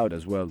put it out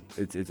as well.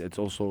 It's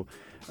also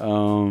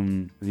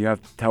you have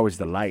Towards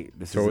the Light.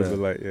 Towards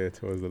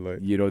the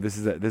Light. You know, this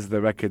is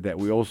the record that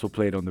we also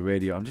played on the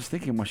radio. I'm just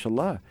thinking,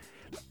 mashallah,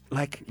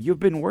 like you've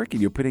been working,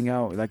 you're putting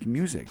out like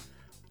music.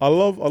 I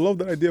love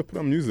the idea of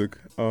putting on music.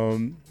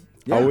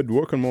 I would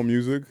work on more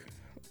music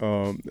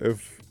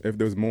if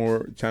there's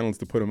more channels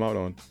to put them out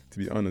on, to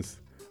be honest.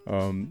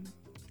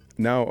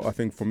 Now I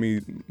think for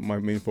me, my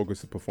main focus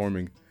is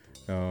performing.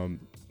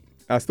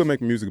 I still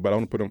make music, but I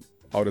don't put them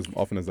out as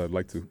often as I'd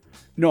like to.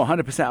 No,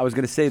 100%. I was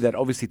going to say that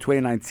obviously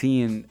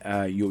 2019,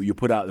 you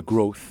put out the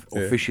Growth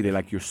officially,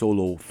 like your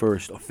solo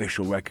first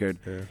official record,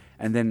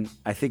 and then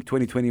I think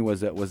 2020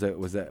 was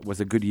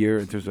a good year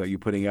in terms of you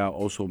putting out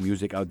also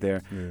music out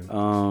there.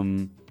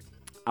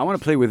 I want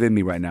to play Within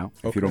Me right now,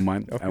 if you don't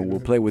mind. Okay, and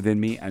we'll play Within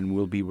Me, and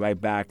we'll be right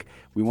back.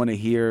 We want to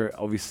hear,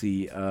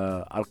 obviously,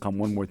 Arqam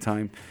one more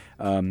time.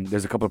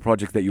 There's a couple of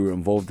projects that you were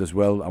involved as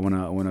well. I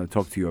want to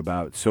talk to you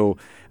about. So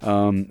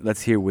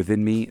let's hear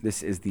Within Me.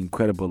 This is the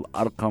incredible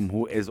Arqam,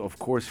 who is, of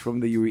course,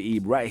 from the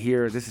UAE, right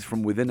here. This is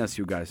from within us,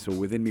 you guys. So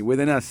Within Me,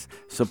 within us,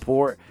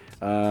 support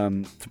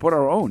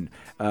our own.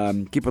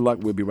 Keep it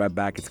locked. We'll be right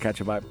back. It's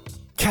Catch a Vibe.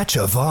 Catch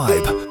a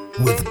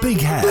Vibe with Big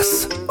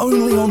Hass,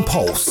 only on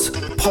Pulse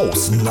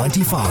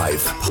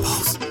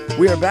 95.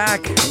 We are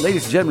back,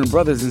 ladies and gentlemen,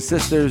 brothers and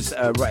sisters,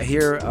 right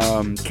here,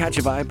 Catch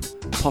a Vibe,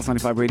 Pulse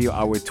 95 Radio,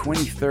 our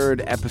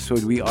 23rd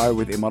episode. We are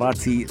with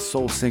Emirati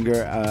soul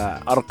singer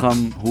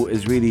Arqam, who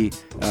is really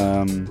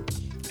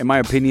in my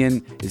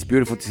opinion, it's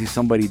beautiful to see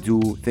somebody do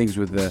things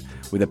with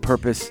a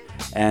purpose,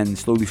 and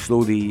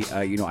slowly,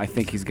 I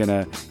think he's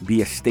gonna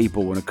be a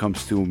staple when it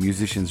comes to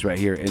musicians right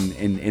here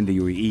in the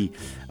UAE.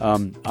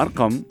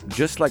 Arqam,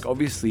 just like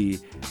obviously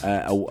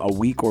a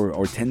week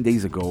or 10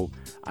 days ago,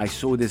 I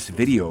saw this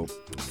video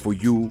for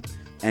you,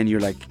 and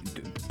you're like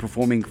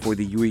performing for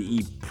the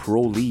UAE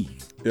Pro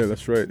League. Yeah,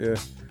 that's right. Yeah.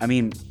 I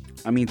mean,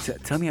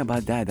 tell me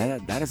about that.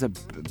 That is a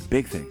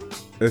big thing.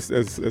 It's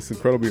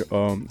incredibly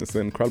it's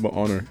an incredible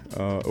honor.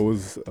 It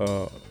was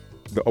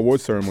the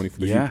award ceremony for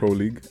the Heat Pro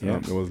League.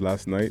 It was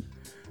last night,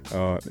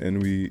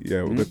 and we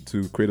got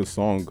to create a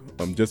song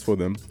just for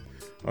them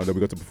that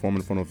we got to perform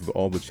in front of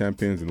all the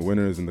champions and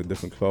winners and the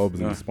different clubs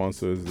and the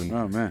sponsors. And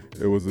oh man,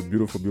 it was a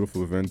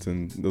beautiful event.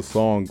 And the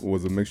song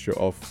was a mixture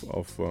of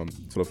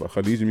sort of a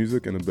Khaliji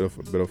music and a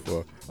bit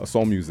of a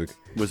soul music.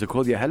 Was it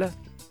called Yahela?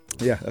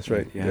 Yeah, that's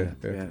right. Yeah.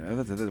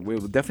 We're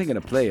definitely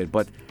gonna play it.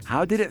 But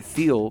how did it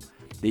feel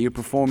that you're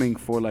performing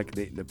for like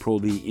the Pro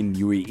League in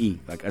UAE,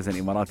 like as an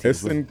Emirati?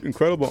 It's an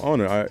incredible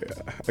honor.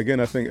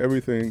 I think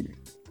everything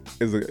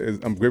is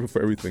I'm grateful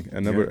for everything. I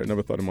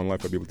never thought in my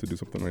life I'd be able to do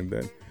something like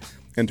that.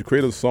 And to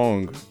create a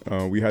song,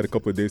 we had a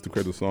couple of days to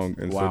create a song,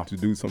 and so to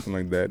do something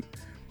like that,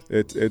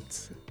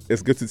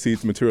 it's good to see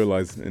it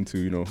materialize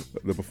into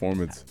the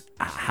performance.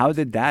 How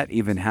did that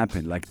even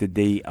happen? Like,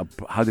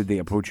 how did they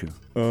approach you?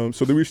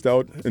 So they reached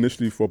out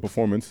initially for a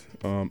performance.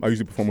 I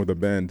usually perform with a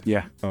band.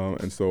 Yeah.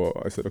 And so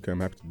I said, okay,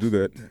 I'm happy to do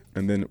that.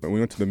 And then when we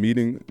went to the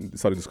meeting,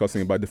 started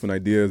discussing about different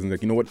ideas, and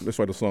like, you know what, let's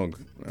write a song.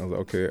 And I was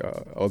like, okay,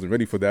 I wasn't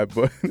ready for that,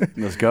 but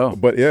let's go.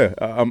 But yeah,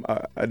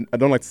 I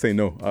don't like to say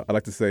no. I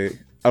like to say,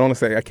 I don't want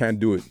to say I can't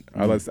do it.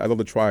 I love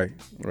to try,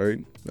 right?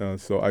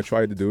 So I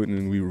tried to do it,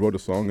 and we wrote a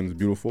song, and it's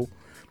beautiful.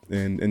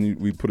 And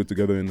we put it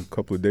together in a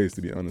couple of days,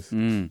 to be honest.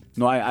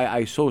 No,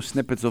 I saw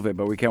snippets of it,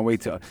 but we can't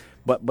wait to.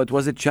 But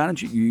was it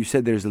challenging? You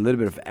said there's a little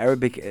bit of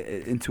Arabic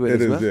into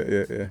it as well? It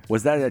is, yeah.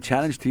 Was that a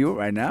challenge to you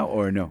right now,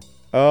 or no?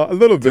 A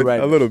little bit.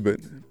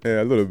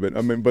 Yeah, a little bit.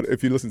 I mean, but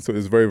if you listen to it,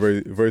 it's very,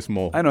 very, very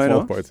small. I know.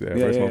 Small parts,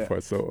 very small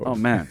parts. So. Oh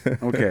man.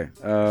 Okay.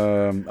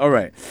 All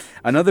right.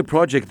 Another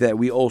project that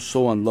we all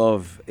saw and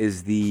love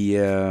is the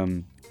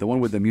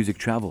one with the music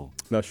travel.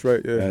 That's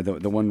right, yeah.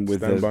 The one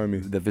with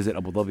the Visit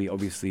Abu Dhabi,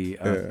 obviously.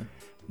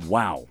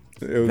 Wow.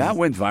 That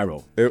went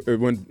viral. It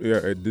went,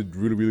 it did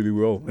really, really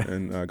well.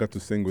 And I got to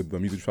sing with the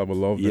Music Travel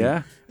Love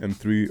and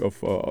three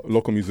of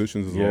local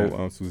musicians as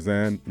well,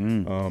 Suzanne,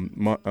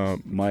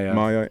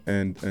 Maya,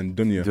 and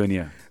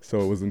Dunya. So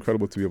it was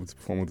incredible to be able to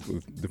perform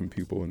with different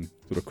people and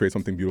sort of create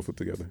something beautiful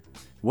together.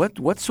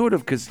 What sort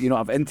of, because,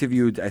 I've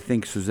interviewed, I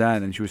think,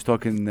 Suzanne, and she was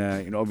talking,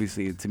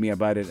 obviously to me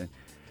about it. And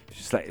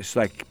it's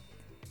like,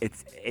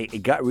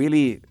 it got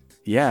really,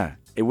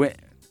 it went,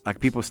 like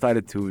people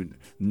started to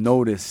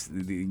notice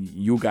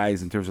you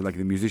guys in terms of like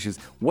the musicians.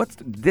 What's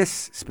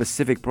this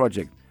specific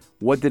project?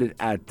 What did it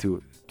add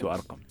to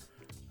Arqam?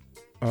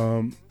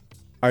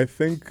 I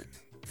think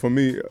for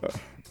me,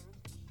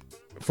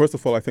 first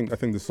of all, I think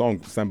the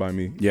song "Stand By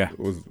Me"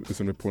 it's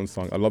an important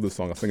song. I love the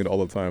song. I sing it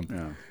all the time.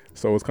 Yeah.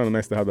 So it was kind of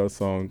nice to have that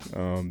song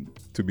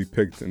to be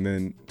picked, and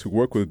then to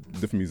work with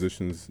different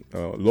musicians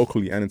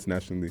locally and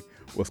internationally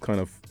was kind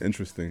of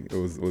interesting. It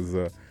was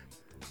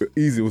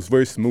easy. It was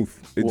very smooth.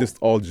 It just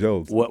all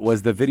gelled. What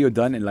was the video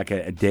done in like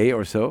a day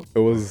or so? It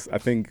was. I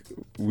think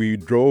we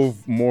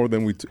drove more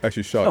than we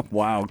actually shot. Oh,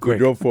 wow, great. We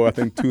drove for I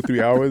think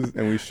 2-3 hours,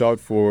 and we shot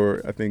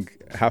for I think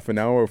half an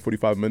hour or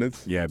 45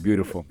 minutes. Yeah,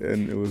 beautiful.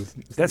 And it was.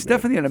 That's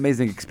definitely an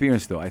amazing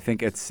experience, though. I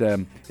think it's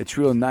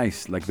real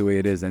nice, like the way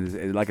it is,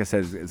 and like I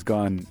said, it's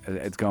gone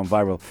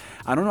viral.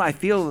 I don't know.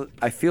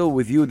 I feel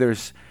with you,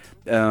 there's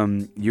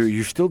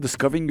you're still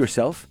discovering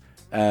yourself.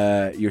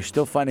 You're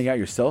still finding out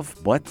yourself,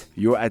 but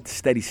you're at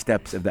steady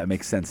steps, if that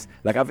makes sense.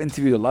 Like, I've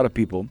interviewed a lot of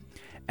people,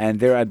 and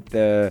they're at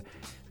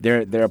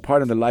they're a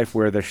part of their life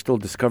where they're still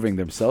discovering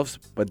themselves,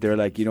 but they're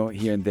like,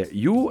 here and there.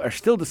 You are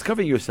still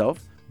discovering yourself,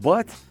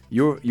 but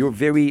you're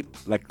very,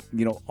 like,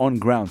 on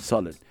ground,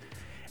 solid.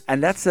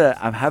 And that's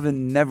I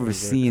haven't never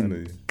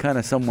seen kind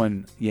of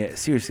someone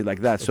seriously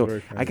like that.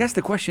 So I guess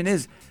the question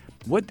is,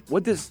 what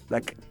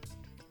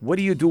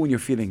do you do when you're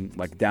feeling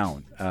like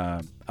down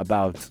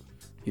about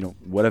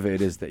whatever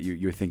it is that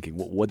you're thinking?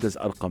 What does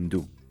Arqam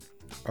do?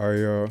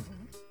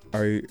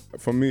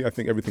 For me, I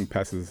think everything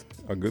passes.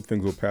 Good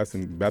things will pass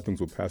and bad things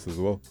will pass as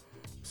well.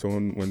 So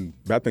when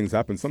bad things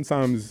happen,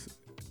 sometimes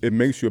it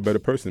makes you a better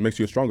person. It makes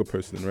you a stronger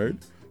person, right?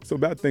 So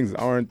bad things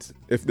aren't,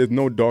 if there's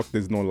no dark,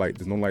 there's no light.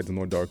 There's no light, there's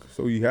no dark.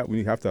 So we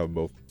have to have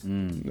both.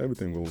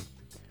 Everything will.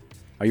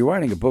 Are you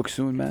writing a book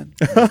soon, man?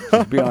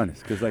 Just be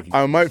honest, because like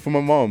I might for my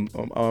mom.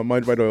 I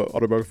might write an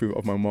autobiography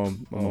of my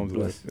mom. My mom's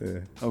bless. Life.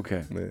 Yeah.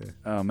 Okay. Yeah.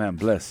 Oh man,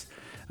 bless.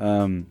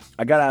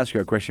 I gotta ask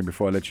you a question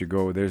before I let you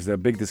go. There's a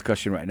big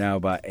discussion right now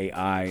about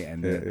AI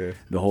and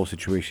the whole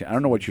situation. I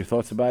don't know what your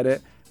thoughts about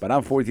it, but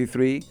I'm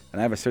 43 and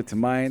I have a certain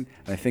mind,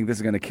 and I think this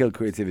is gonna kill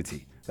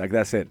creativity. Like,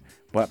 that's it.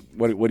 But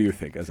what do you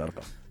think, as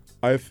Arqam?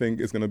 I think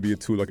it's going to be a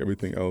tool like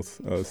everything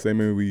else. Same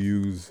way we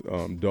use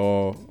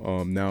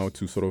DAW now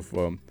to sort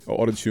of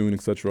auto-tune,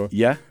 etc.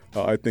 Yeah.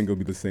 I think it'll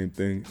be the same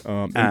thing.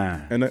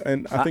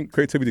 And I think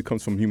creativity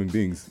comes from human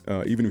beings.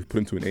 Even if you put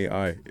into an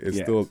AI, it's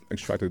still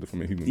extracted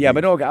from a human being. Yeah,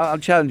 but no, I'll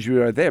challenge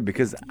you right there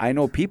because I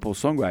know people,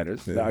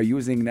 songwriters, that are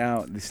using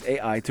now this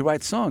AI to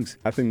write songs.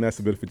 I think that's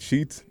a bit of a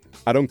cheat.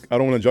 I don't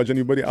want to judge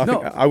anybody. Think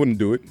I wouldn't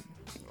do it.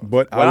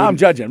 But I'm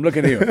judging. I'm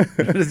looking at you.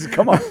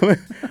 Come on.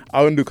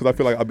 I wouldn't do it because I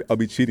feel like I'll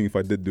be cheating if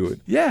I did do it.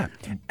 Yeah.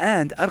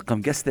 And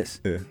Arqam, guess this.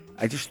 Yeah.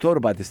 I just thought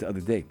about this the other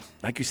day.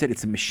 Like you said,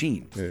 it's a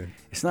machine. Yeah.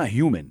 It's not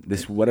human,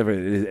 this whatever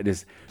it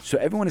is. So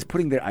everyone is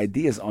putting their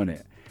ideas on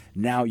it.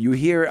 Now, you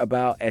hear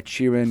about Ed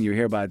Sheeran, you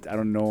hear about, I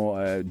don't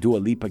know, Dua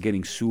Lipa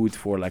getting sued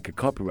for like a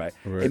copyright.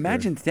 Right,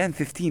 Imagine 10,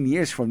 15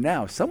 years from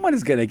now, someone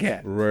is going to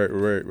get.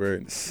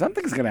 Right.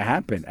 Something's going to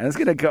happen. And it's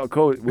going to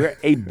go, we're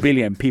 8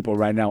 billion people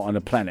right now on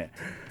the planet.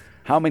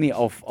 How many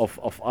of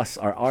us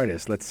are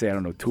artists? Let's say, I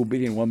don't know, 2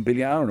 billion, 1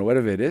 billion, I don't know,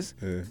 whatever it is.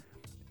 Yeah.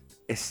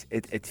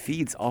 It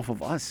feeds off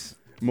of us.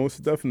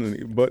 Most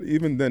definitely. But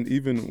even then,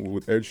 even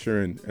with Ed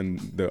Sheeran and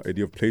the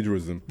idea of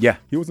plagiarism,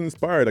 he was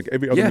inspired. Like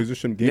every other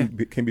musician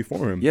came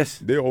before him. Yes.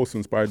 They're also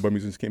inspired by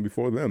musicians came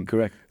before them.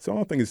 Correct. So I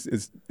don't think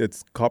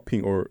it's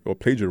copying or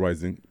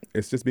plagiarizing.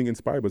 It's just being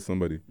inspired by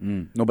somebody.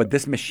 No, but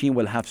this machine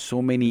will have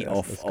so many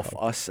of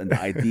us and the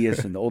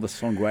ideas and all the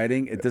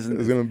songwriting. It doesn't.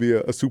 There's going to be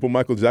a super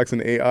Michael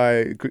Jackson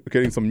AI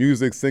creating some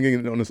music,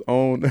 singing on his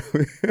own.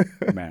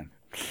 Man.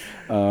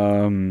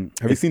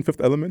 Have you seen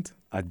Fifth Element?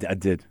 I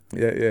did.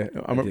 Yeah.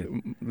 I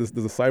remember there's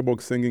a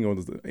cyborg singing or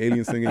there's an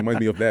alien singing. It reminds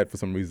me of that for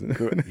some reason.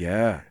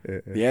 Yeah,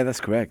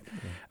 that's correct.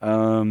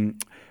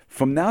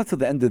 From now to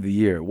the end of the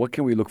year, what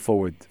can we look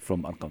forward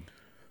from Arqam?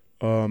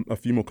 A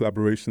few more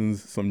collaborations,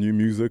 some new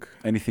music.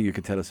 Anything you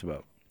can tell us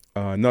about?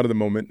 Not at the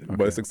moment,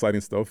 but it's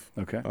exciting stuff.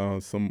 Okay.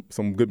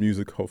 Some good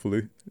music,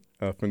 hopefully.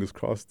 Fingers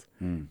crossed.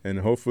 And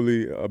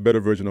hopefully a better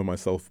version of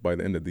myself by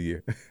the end of the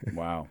year.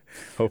 Wow.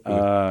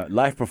 Hopefully.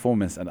 Live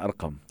performance and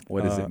Arqam,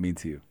 what does it mean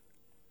to you?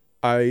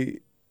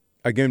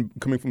 Again,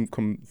 coming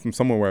from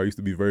somewhere where I used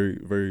to be very,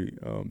 very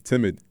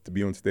timid to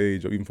be on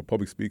stage or even for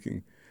public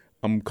speaking,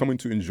 I'm coming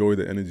to enjoy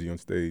the energy on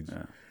stage.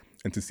 Yeah.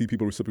 And to see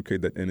people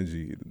reciprocate that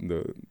energy,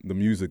 the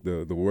music,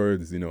 the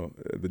words,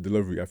 the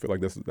delivery, I feel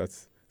like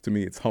that's to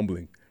me, it's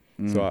humbling.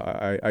 So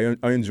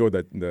I enjoy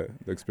the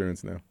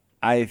experience now.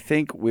 I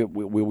think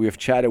we've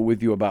chatted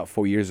with you about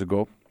 4 years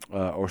ago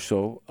or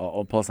so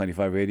on Pulse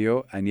 95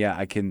 Radio, and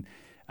I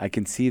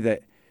can see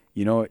that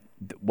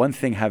one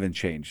thing haven't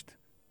changed.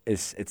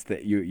 It's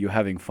that you're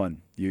having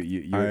fun.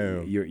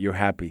 You're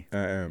happy. I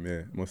am,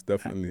 yeah, most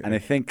definitely. And I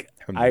think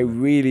I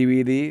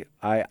really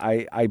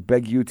I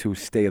beg you to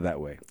stay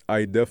that way.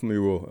 I definitely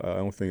will. I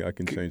don't think I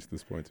can change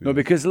this point. No,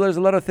 because there's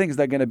a lot of things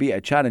that are going to be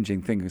a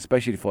challenging thing,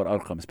 especially for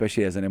Arqam,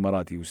 especially as an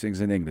Emirati who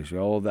sings in English,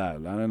 all that.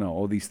 I don't know,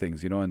 all these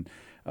things, and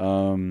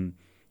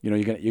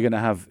you're gonna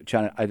have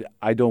challenge.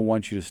 I don't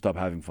want you to stop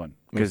having fun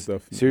because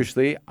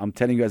seriously, I'm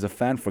telling you as a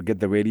fan, forget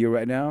the radio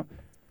right now.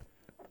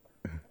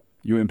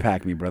 You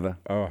impact me, brother.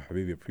 Oh, I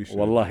really appreciate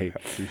Wallahi. it.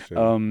 Appreciate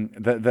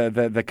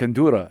The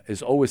kandura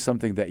is always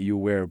something that you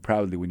wear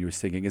proudly when you're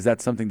singing. Is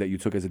that something that you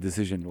took as a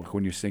decision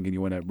when you're singing?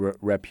 You want to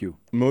rep you?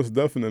 Most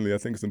definitely. I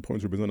think it's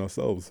important to represent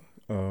ourselves.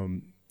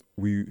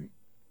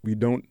 We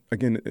don't,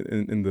 again,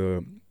 in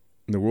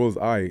the world's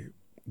eye,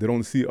 they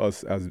don't see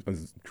us as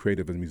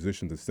creative, as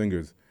musicians, as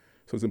singers.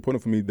 So it's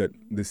important for me that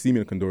they see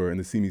me in kandura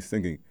and they see me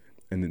singing,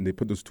 and then they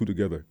put those two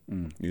together.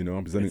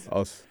 I'm presenting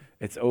us.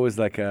 It's always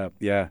like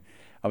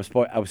I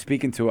was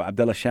speaking to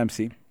Abdullah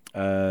Shamsi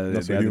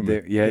the other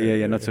day.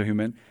 Yeah, not so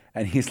human.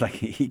 And he's like,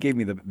 he gave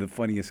me the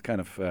funniest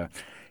kind of.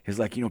 He's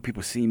like,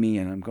 people see me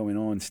and I'm going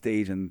on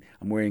stage and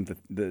I'm wearing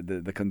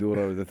the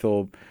kandura or the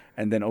thobe,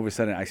 and then all of a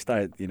sudden I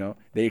start,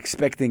 they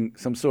expecting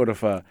some sort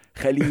of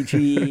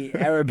Khaliji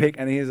Arabic,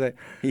 and he's like,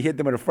 he hit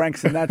them with a Frank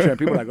Sinatra, and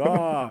people are like,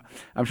 oh,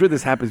 I'm sure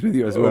this happens with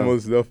you as well.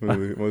 Most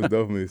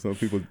definitely. Some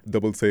people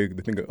double take,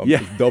 they think I'm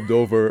just dubbed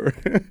over.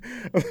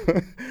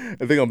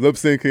 I think I'm lip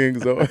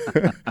syncing,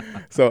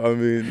 so I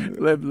mean,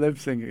 lip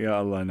syncing, ya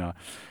Allah, no.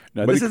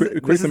 No, but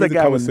it creates amazing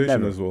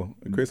conversation as well.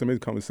 It creates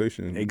amazing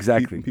conversation.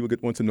 Exactly. People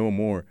want to know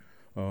more,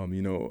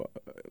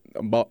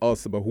 about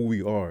us, about who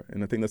we are,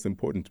 and I think that's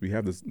important. We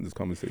have this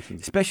conversation.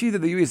 Especially that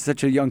the UAE is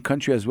such a young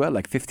country as well,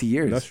 like 50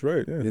 years. That's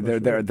right. Yeah,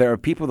 there are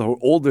people that are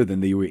older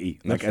than the UAE,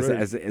 like that's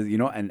as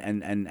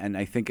and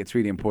I think it's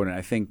really important.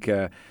 I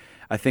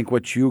think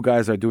what you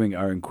guys are doing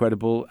are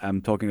incredible. I'm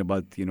talking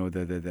about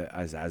the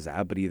as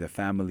Abri, the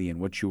family,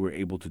 and what you were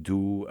able to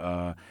do.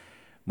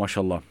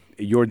 MashaAllah.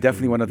 You're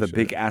definitely one of the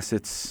big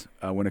assets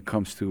when it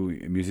comes to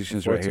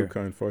musicians right here.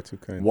 Far too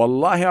kind.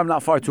 Wallahi, I'm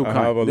not far too kind.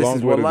 I have a long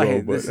way to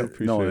go, but I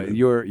appreciate it.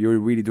 You're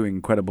really doing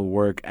incredible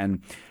work,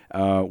 and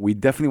we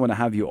definitely want to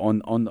have you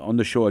on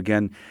the show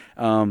again.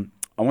 I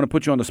want to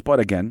put you on the spot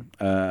again,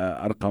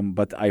 Arqam,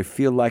 but I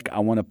feel like I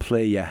want to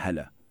play Ya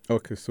Hala.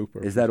 Okay,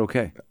 super. Is that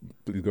okay?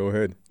 Please go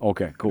ahead.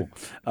 Okay, cool.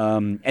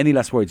 Any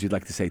last words you'd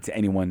like to say to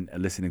anyone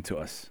listening to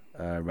us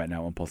right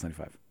now on Pulse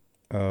 95?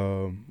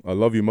 I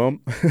love you,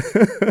 Mom.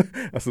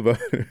 That's about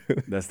it.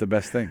 That's the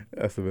best thing.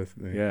 That's the best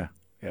thing. Yeah.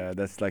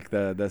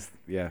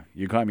 Yeah,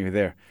 you got me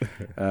there.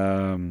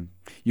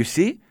 You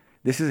see,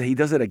 he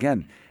does it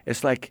again.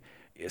 It's like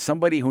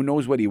somebody who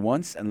knows what he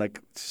wants and like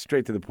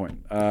straight to the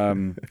point.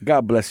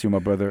 God bless you, my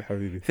brother.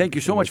 Habibi, Thank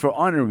you so much for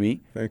honoring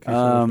me. Thank you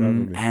so much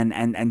for having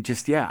me. And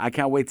just, yeah, I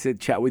can't wait to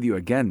chat with you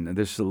again. And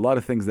there's a lot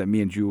of things that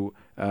me and you,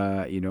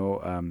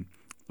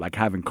 like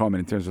have in common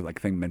in terms of like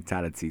thing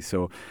mentality.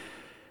 So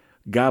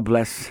God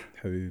bless.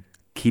 Habibi.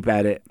 Keep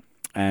at it.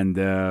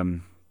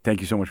 And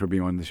thank you so much for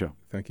being on the show.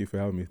 Thank you for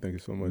having me. Thank you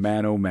so much.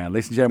 Man, oh man.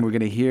 Ladies and gentlemen, we're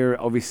going to hear,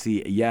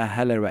 obviously, Ya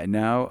Hala right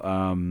now,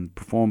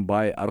 performed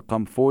by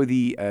Arqam for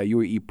the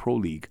UAE Pro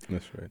League.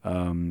 That's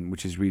right.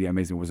 Which is really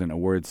amazing. It was an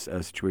awards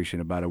situation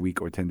about a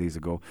week or 10 days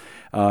ago.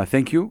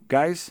 Thank you,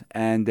 guys.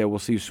 And we'll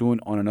see you soon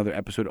on another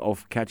episode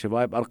of Catch a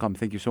Vibe. Arqam,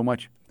 thank you so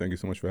much. Thank you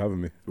so much for having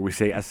me. We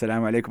say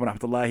Assalamu alaikum wa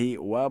rahmatullahi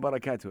wa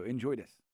barakatuh. Enjoy this.